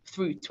boss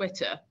through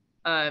Twitter.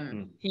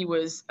 He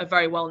was a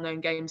very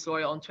well-known games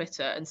lawyer on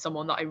Twitter and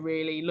someone that I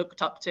really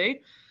looked up to.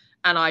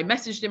 And I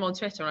messaged him on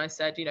Twitter and I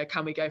said,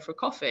 can we go for a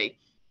coffee?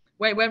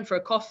 We went for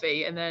a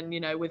coffee, and then,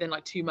 within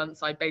like 2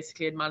 months, I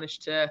basically had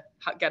managed to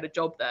get a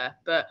job there.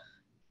 But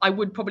I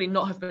would probably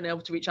not have been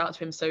able to reach out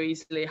to him so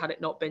easily had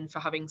it not been for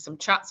having some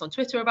chats on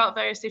Twitter about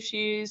various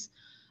issues,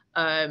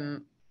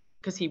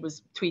 because he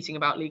was tweeting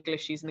about legal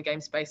issues in the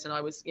game space and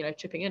I was,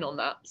 chipping in on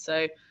that.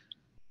 So,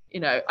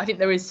 I think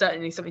there is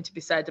certainly something to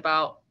be said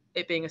about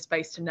it being a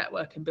space to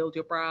network and build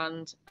your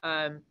brand.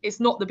 It's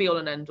not the be all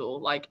and end all.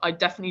 Like, I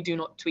definitely do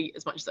not tweet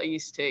as much as I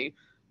used to,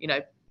 you know,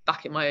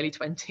 back in my early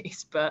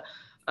 20s, but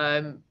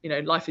you know,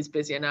 life is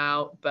busier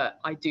now, but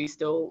I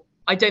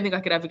don't think I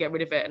could ever get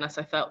rid of it unless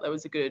I felt there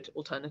was a good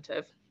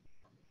alternative.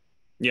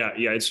 Yeah,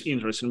 it's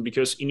interesting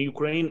because in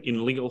Ukraine,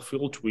 in legal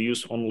field, we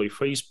use only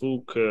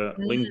Facebook,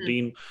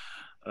 LinkedIn,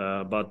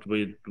 but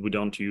we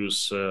don't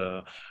use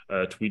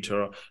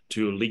Twitter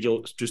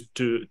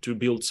to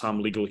build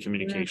some legal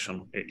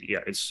communication. Yeah,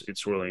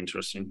 it's really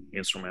interesting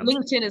instrument.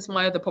 LinkedIn is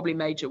my other probably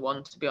major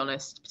one, to be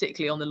honest,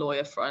 particularly on the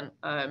lawyer front.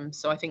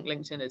 So I think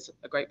LinkedIn is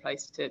a great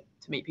place to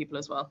meet people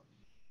as well.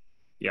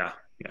 Yeah,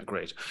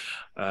 great.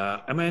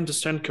 Am I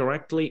understand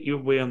correctly? You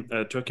were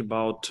talking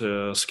about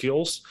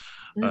skills.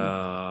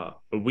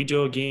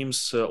 Video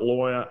games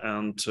lawyer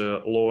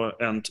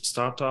and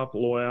startup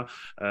lawyer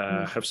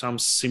have some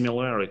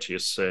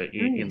similarities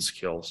in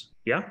skills.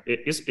 Yeah,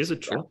 is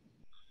it true?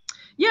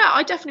 Yeah,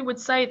 I definitely would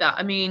say that.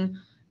 I mean,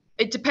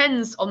 it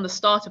depends on the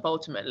startup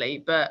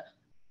ultimately, but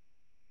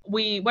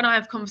when I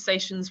have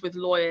conversations with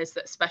lawyers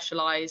that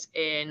specialize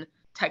in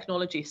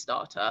technology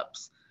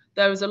startups,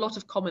 there is a lot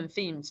of common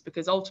themes,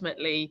 because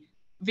ultimately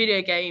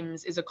video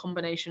games is a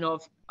combination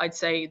of, I'd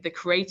say, the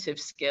creative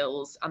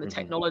skills and the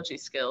technology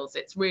skills.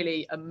 It's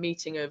really a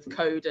meeting of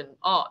code and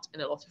art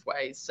in a lot of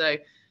ways. So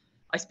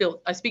I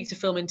speak to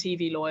film and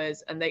TV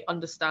lawyers, and they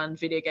understand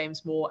video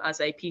games more as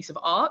a piece of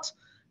art,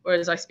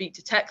 whereas I speak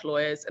to tech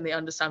lawyers and they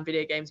understand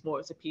video games more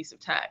as a piece of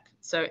tech.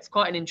 So it's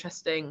quite an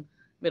interesting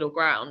middle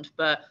ground.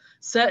 But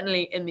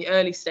certainly in the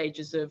early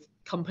stages of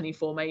company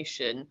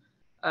formation,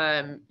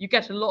 you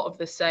get a lot of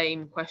the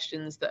same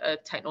questions that a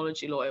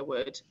technology lawyer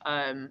would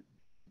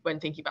when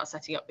thinking about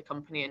setting up the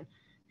company and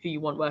who you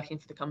want working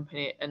for the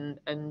company and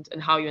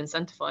how you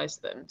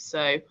incentivize them.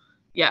 So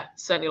yeah,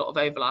 certainly a lot of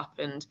overlap.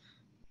 And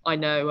I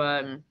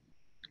know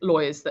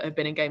lawyers that have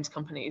been in games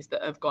companies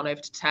that have gone over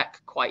to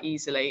tech quite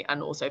easily,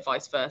 and also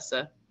vice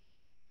versa.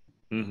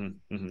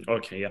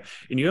 Okay, yeah.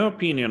 In your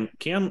opinion,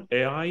 can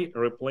AI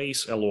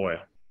replace a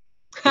lawyer?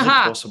 Is it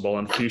possible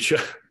in future?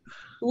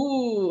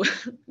 Ooh,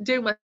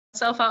 doing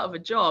myself out of a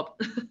job.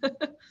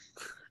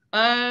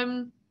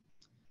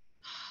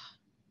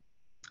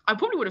 I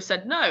probably would have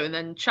said no, and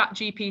then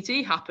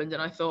ChatGPT happened,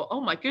 and I thought,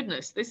 oh my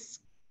goodness, this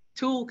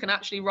tool can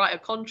actually write a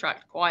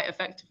contract quite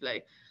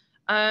effectively.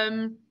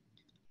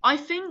 I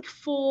think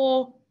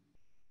for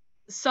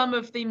some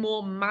of the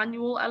more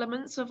manual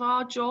elements of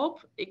our job,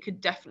 it could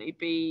definitely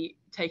be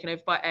taken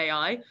over by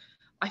AI.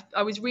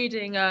 I was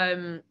reading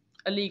a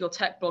legal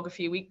tech blog a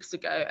few weeks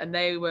ago, and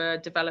there was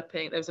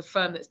a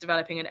firm that's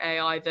developing an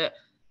AI that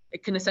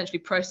it can essentially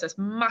process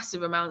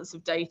massive amounts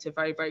of data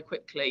very, very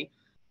quickly,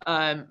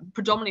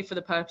 predominantly for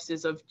the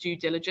purposes of due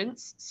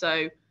diligence.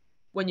 So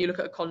when you look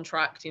at a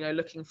contract, you know,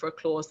 looking for a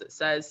clause that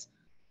says,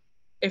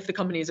 if the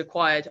company is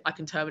acquired, I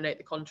can terminate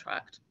the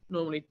contract,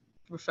 normally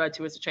referred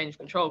to as a change of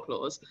control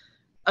clause.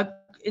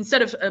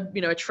 Instead of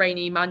a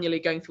trainee manually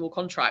going through all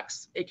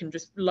contracts, it can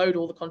just load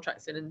all the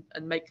contracts in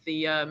and make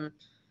the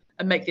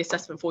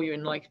assessment for you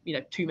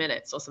in 2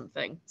 minutes or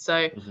something. So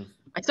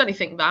I certainly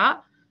think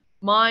that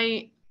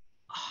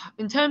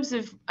in terms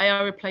of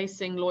AI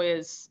replacing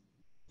lawyers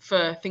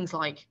for things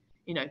like,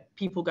 you know,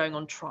 people going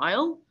on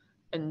trial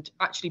and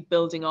actually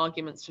building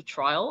arguments for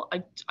trial,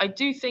 I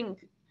do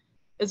think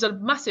there's a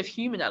massive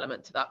human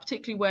element to that,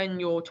 particularly when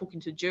you're talking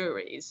to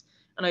juries.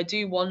 And I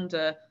do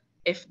wonder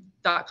if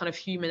that kind of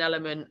human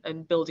element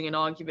and building an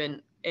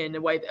argument in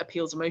a way that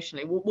appeals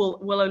emotionally,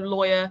 will a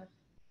lawyer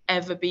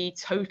ever be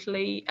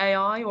totally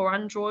AI or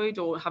Android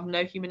or have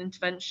no human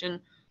intervention?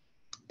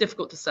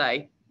 Difficult to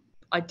say.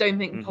 I don't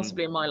think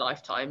possibly in my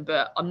lifetime,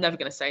 but I'm never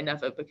going to say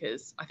never,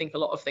 because I think a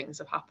lot of things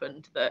have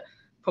happened that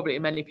probably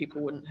many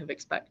people wouldn't have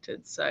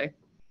expected. So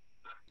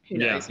who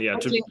knows? Yeah.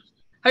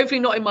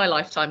 Hopefully not in my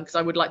lifetime, because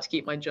I would like to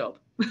keep my job.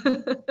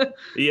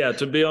 Yeah,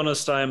 to be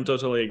honest, I am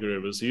totally agree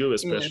with you,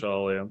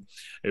 especially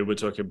if we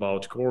talk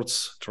about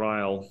courts,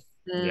 trial.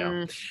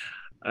 Yeah.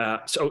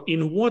 So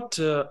in what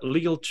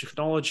legal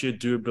technology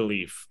do you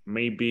believe?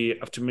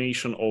 Maybe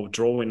automation of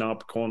drawing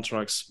up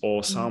contracts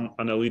or some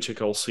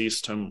analytical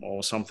system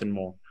or something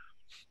more?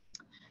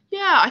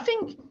 Yeah, I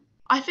think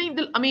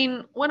that, I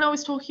mean, when I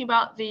was talking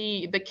about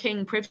the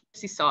King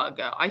privacy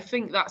saga, I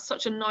think that's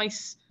such a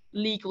nice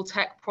legal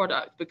tech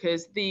product,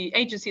 because the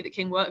agency that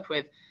King worked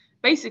with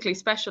basically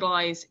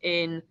specialize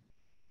in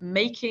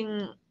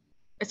making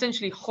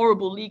essentially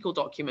horrible legal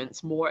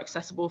documents more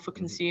accessible for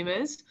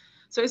consumers.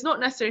 So it's not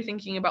necessarily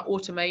thinking about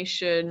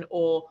automation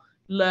or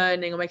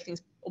learning or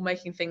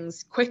making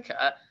things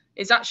quicker.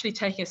 It's actually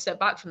taking a step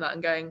back from that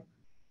and going,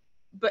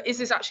 but is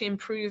this actually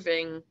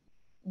improving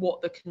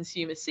what the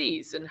consumer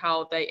sees and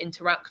how they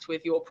interact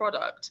with your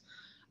product?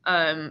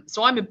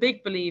 So I'm a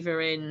big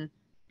believer in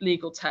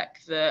legal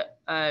tech that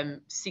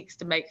seeks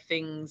to make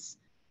things,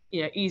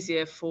 you know,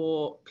 easier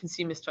for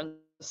consumers to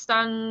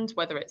understand,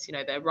 whether it's, you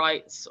know, their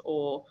rights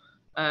or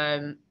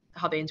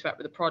how they interact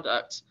with the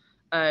product.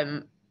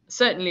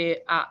 Certainly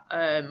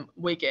at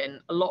Wiggin,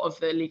 a lot of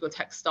the legal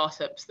tech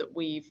startups that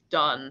we've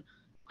done,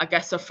 I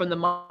guess, are from the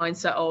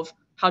mindset of,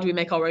 how do we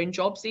make our own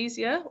jobs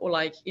easier? Or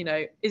like, you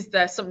know, is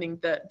there something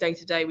that day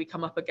to day we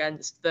come up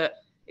against that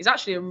is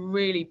actually a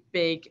really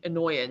big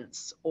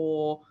annoyance,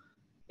 or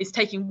is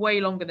taking way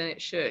longer than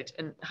it should?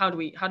 And how do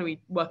we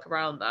work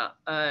around that?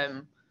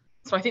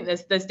 So I think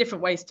there's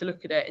different ways to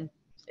look at it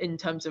in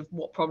terms of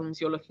what problems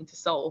you're looking to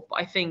solve.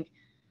 But I think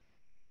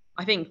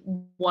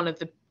one of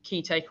the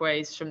key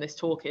takeaways from this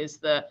talk is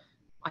that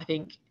I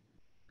think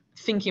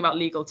thinking about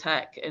legal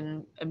tech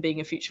and being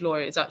a future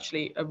lawyer is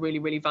actually a really,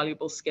 really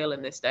valuable skill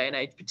in this day and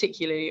age,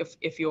 particularly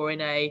if you're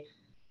in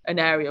an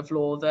area of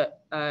law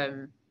that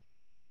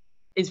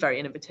is very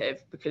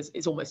innovative, because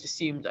it's almost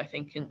assumed, I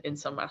think, in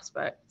some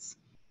aspects.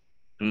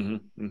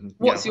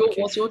 What's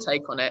your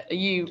take on it? Are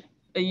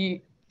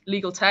you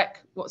legal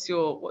tech? What's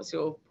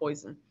your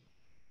poison?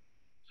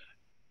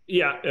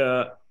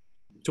 Yeah,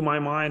 to my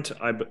mind,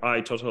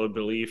 I totally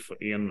believe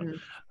in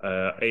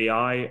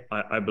AI.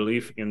 I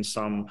believe in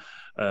some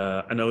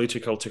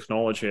analytical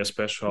technology,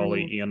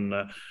 especially in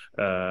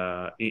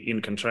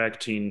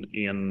contracting,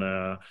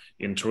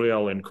 in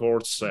trial, in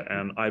courts,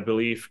 and I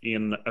believe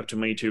in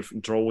automated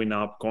drawing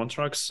up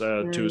contracts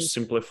to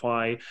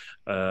simplify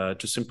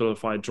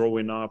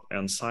drawing up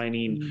and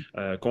signing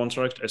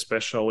contract,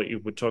 especially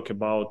if we talk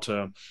about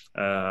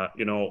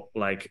you know,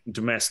 like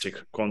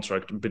domestic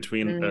contract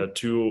between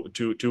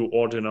two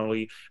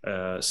ordinary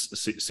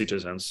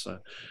citizens.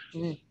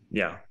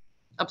 Yeah,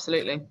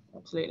 absolutely.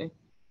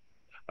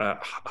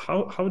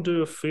 How do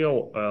you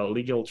feel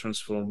legal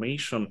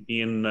transformation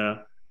in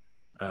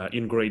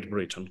Great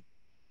Britain?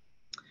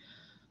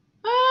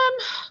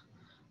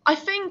 I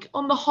think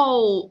on the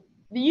whole,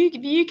 the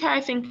UK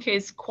I think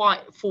is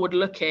quite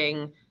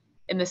forward-looking,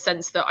 in the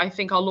sense that I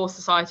think our law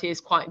society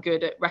is quite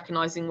good at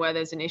recognizing where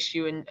there's an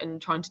issue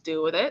and trying to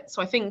deal with it.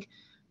 So I think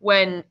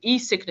when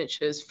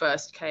e-signatures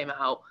first came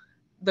out,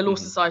 the Law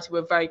Society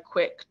were very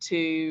quick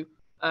to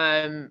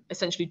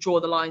essentially draw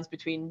the lines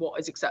between what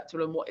is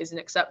acceptable and what isn't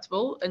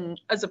acceptable.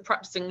 And as a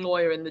practicing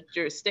lawyer in the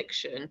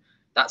jurisdiction,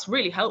 that's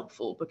really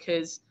helpful,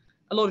 because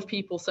a lot of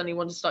people suddenly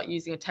want to start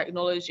using a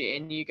technology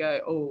and you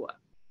go, oh,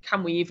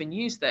 can we even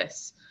use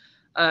this?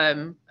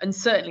 And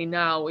certainly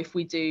now, if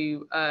we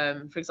do,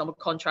 for example,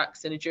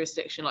 contracts in a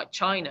jurisdiction like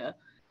China,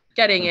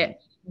 getting it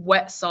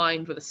wet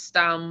signed with a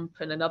stamp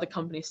and another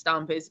company's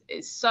stamp is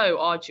so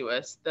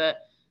arduous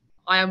that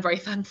I am very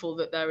thankful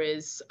that there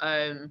is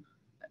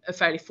a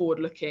fairly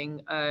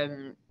forward-looking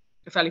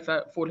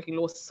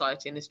law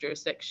society in this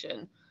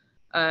jurisdiction.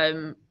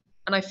 And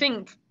I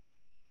think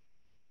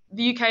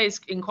the UK is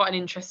in quite an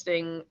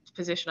interesting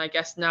position, I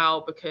guess, now,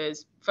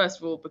 because first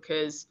of all,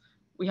 because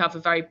we have a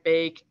very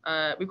big,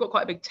 we've got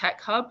quite a big tech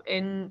hub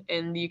in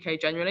the UK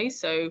generally.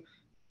 So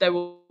there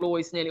will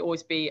nearly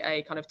always be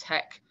a kind of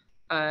tech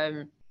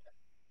and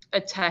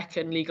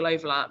legal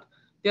overlap.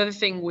 The other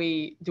thing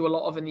we do a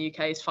lot of in the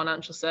UK is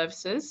financial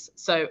services.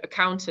 So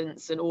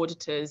accountants and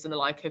auditors and the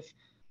like have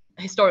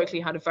historically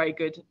had a very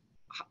good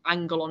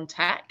angle on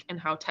tech and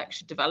how tech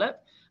should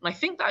develop. And I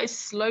think that is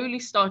slowly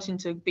starting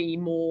to be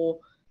more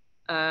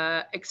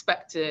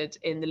expected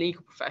in the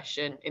legal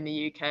profession in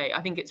the UK.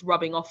 I think it's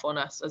rubbing off on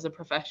us as a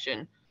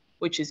profession,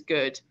 which is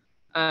good.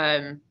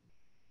 I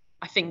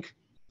think,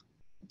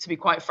 to be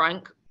quite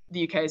frank,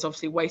 the UK has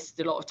obviously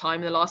wasted a lot of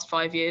time in the last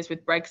 5 years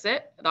with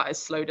Brexit. That has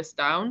slowed us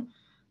down,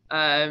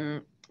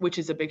 which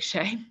is a big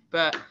shame.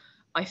 But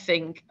I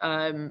think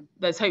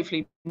there's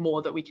hopefully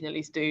more that we can at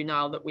least do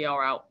now that we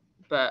are out.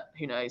 But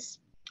who knows?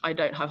 I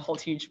don't have a whole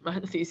huge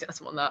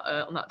enthusiasm on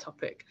that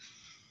topic.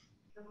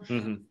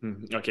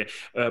 Okay.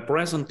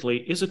 Presently,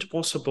 is it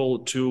possible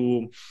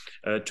to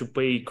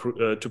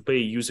pay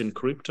using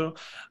crypto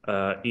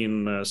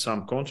in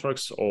some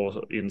contracts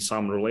or in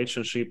some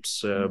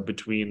relationships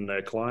between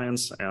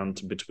clients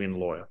and between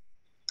lawyer?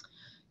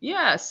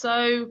 Yeah.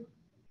 So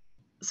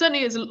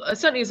certainly as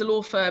a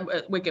law firm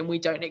at Wiggin, we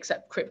don't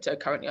accept crypto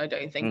currently. I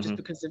don't think, just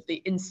because of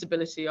the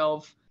instability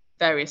of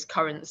various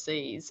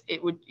currencies.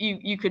 It would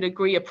you could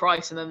agree a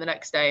price and then the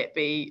next day it'd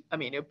be, I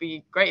mean, it would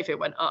be great if it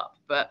went up,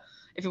 but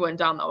if it went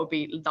down, that would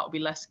be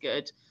less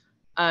good.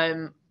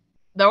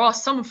 There are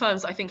some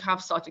firms I think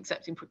have started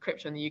accepting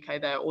crypto in the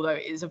UK, though, although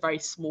it is a very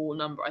small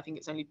number. I think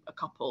it's only a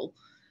couple.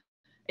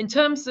 In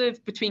terms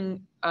of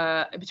between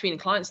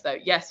clients, though,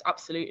 yes,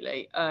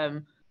 absolutely.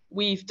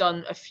 We've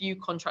done a few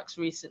contracts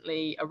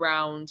recently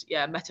around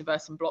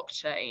Metaverse and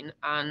blockchain,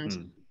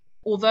 and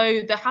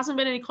although there hasn't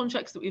been any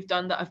contracts that we've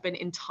done that have been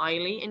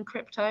entirely in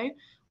crypto,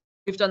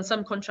 we've done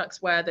some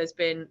contracts where there's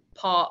been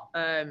part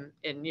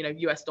in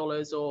US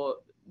dollars or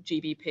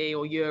GBP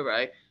or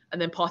euro, and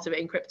then part of it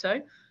in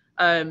crypto,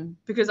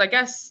 because I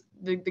guess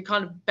the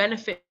kind of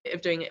benefit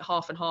of doing it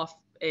half and half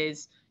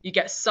is you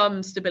get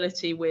some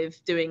stability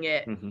with doing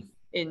it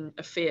in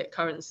a fiat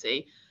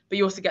currency, but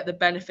you also get the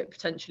benefit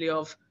potentially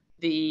of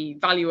the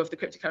value of the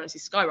cryptocurrency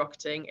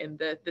skyrocketing in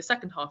the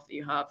second half that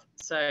you have.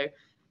 So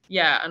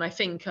yeah, and I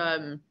think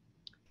for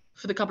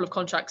the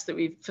contracts that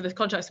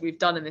we've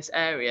done in this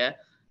area,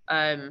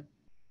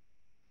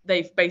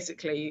 they've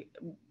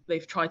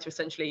tried to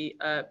essentially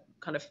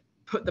kind of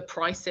put the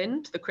price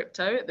into the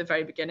crypto at the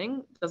very beginning.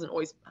 It doesn't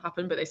always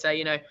happen, but they say,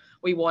 you know,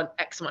 we want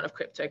X amount of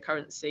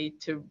cryptocurrency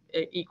to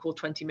equal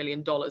 $20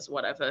 million or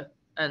whatever.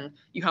 And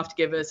you have to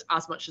give us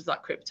as much as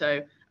that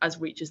crypto as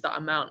reaches that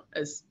amount,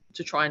 as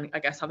to try and, I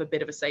guess, have a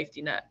bit of a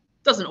safety net.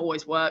 Doesn't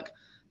always work,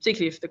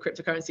 particularly if the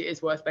cryptocurrency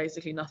is worth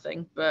basically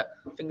nothing, but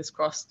fingers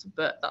crossed.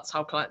 But that's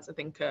how clients, I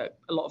think, a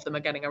lot of them are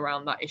getting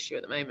around that issue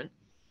at the moment.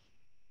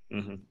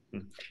 Mm-hmm.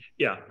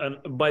 Yeah, and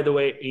by the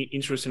way,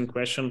 interesting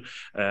question.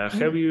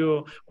 Have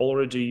you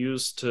already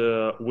used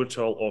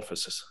virtual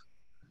offices?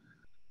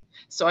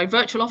 So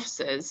virtual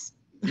offices?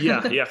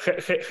 Yeah.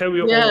 Have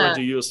you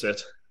already used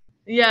it?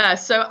 Yeah,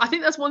 so I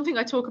think that's one thing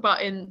I talk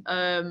about in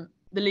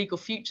the Legal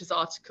Futures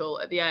article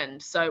at the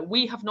end. So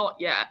we have not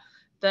yet.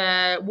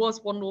 There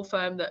was one law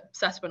firm that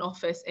set up an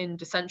office in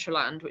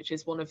Decentraland, which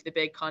is one of the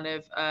big kind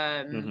of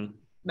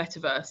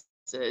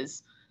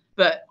metaverses.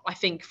 But I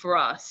think for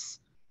us,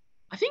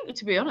 I think,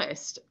 to be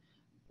honest,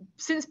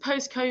 since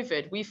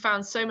post-COVID, we've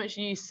found so much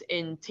use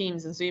in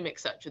Teams and Zoom,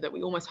 etc., that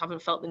we almost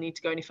haven't felt the need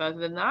to go any further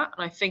than that.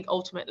 And I think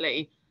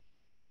ultimately,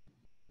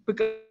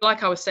 because,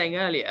 like I was saying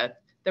earlier,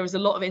 there is a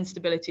lot of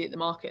instability at the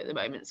market at the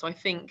moment. So I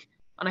think,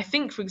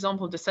 for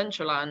example,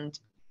 Decentraland,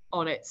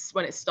 when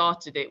it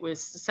started, it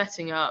was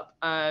setting up,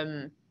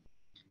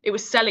 it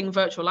was selling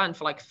virtual land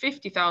for like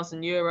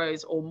 50,000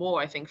 euros or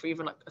more, I think, for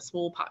even like a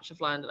small patch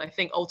of land. And I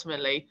think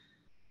ultimately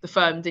the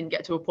firm didn't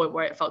get to a point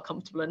where it felt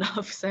comfortable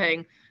enough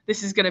saying,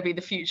 this is going to be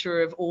the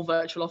future of all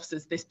virtual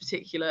offices, this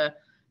particular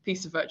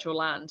piece of virtual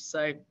land.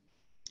 So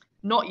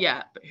not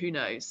yet, but who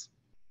knows?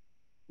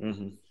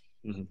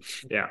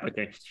 Yeah,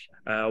 okay.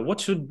 What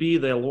should be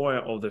the lawyer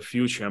of the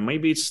future?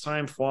 Maybe it's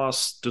time for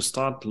us to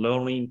start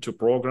learning to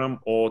program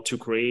or to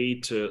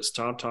create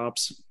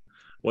startups.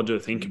 What do you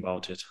think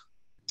about it?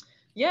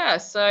 Yeah,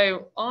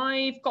 so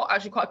I've got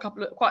actually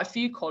quite a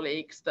few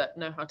colleagues that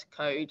know how to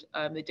code.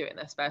 They do it in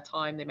their spare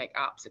time. They make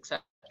apps,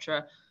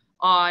 etc.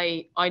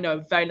 I know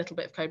very little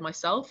bit of code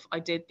myself. I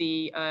did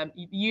the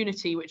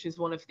Unity, which is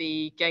one of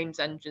the games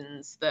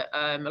engines that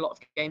a lot of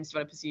games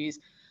developers use,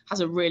 has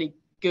a really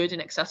good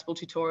and accessible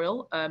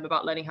tutorial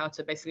about learning how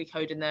to basically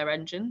code in their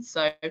engine.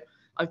 So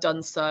I've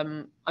done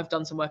some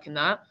work in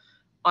that.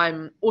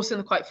 I'm also in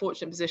the quite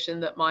fortunate position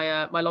that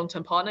my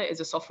long-term partner is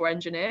a software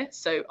engineer,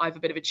 so I have a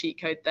bit of a cheat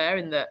code there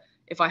in that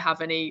if I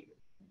have any,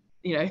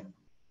 you know,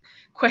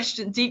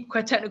 deep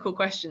technical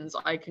questions,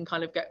 I can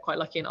kind of get quite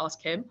lucky and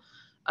ask him.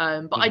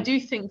 But I do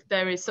think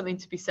there is something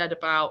to be said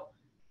about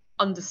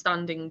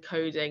understanding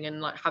coding and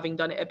like having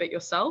done it a bit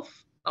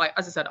yourself. Like,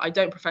 as I said, I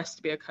don't profess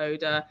to be a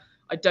coder.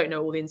 I don't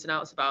know all the ins and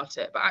outs about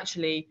it, but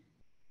actually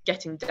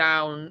getting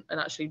down and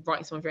actually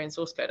writing some of your own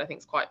source code, I think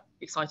is quite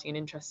exciting and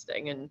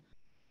interesting. And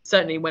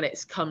certainly when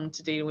it's come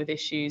to dealing with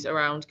issues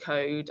around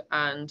code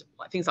and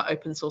things like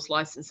open source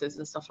licenses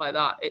and stuff like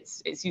that,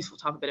 it's useful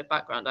to have a bit of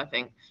background, I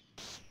think.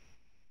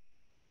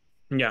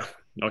 Yeah,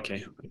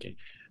 okay.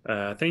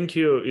 Thank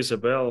you,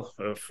 Isabel,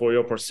 for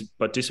your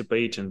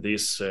participation in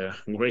this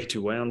great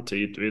event.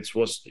 It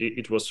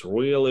was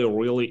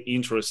really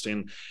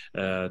interesting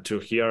to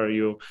hear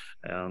you,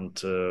 and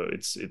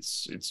it's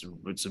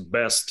the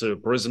best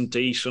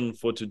presentation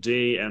for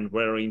today, and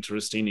very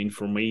interesting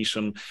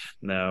information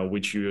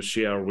which you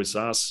share with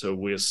us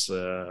with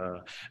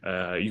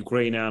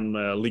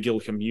Ukrainian legal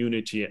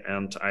community,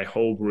 and I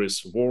hope with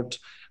world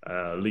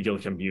legal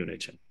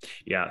community.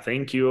 Yeah,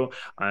 thank you.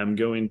 I'm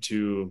going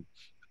to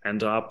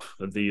end up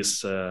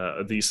this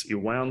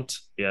event.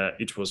 Yeah,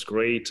 it was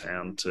great,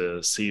 and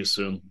see you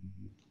soon.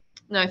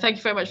 No, thank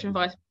you very much for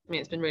inviting me.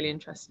 It's been really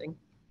interesting.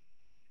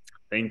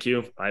 Thank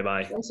you. Bye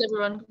bye. Thanks,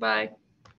 everyone. Bye.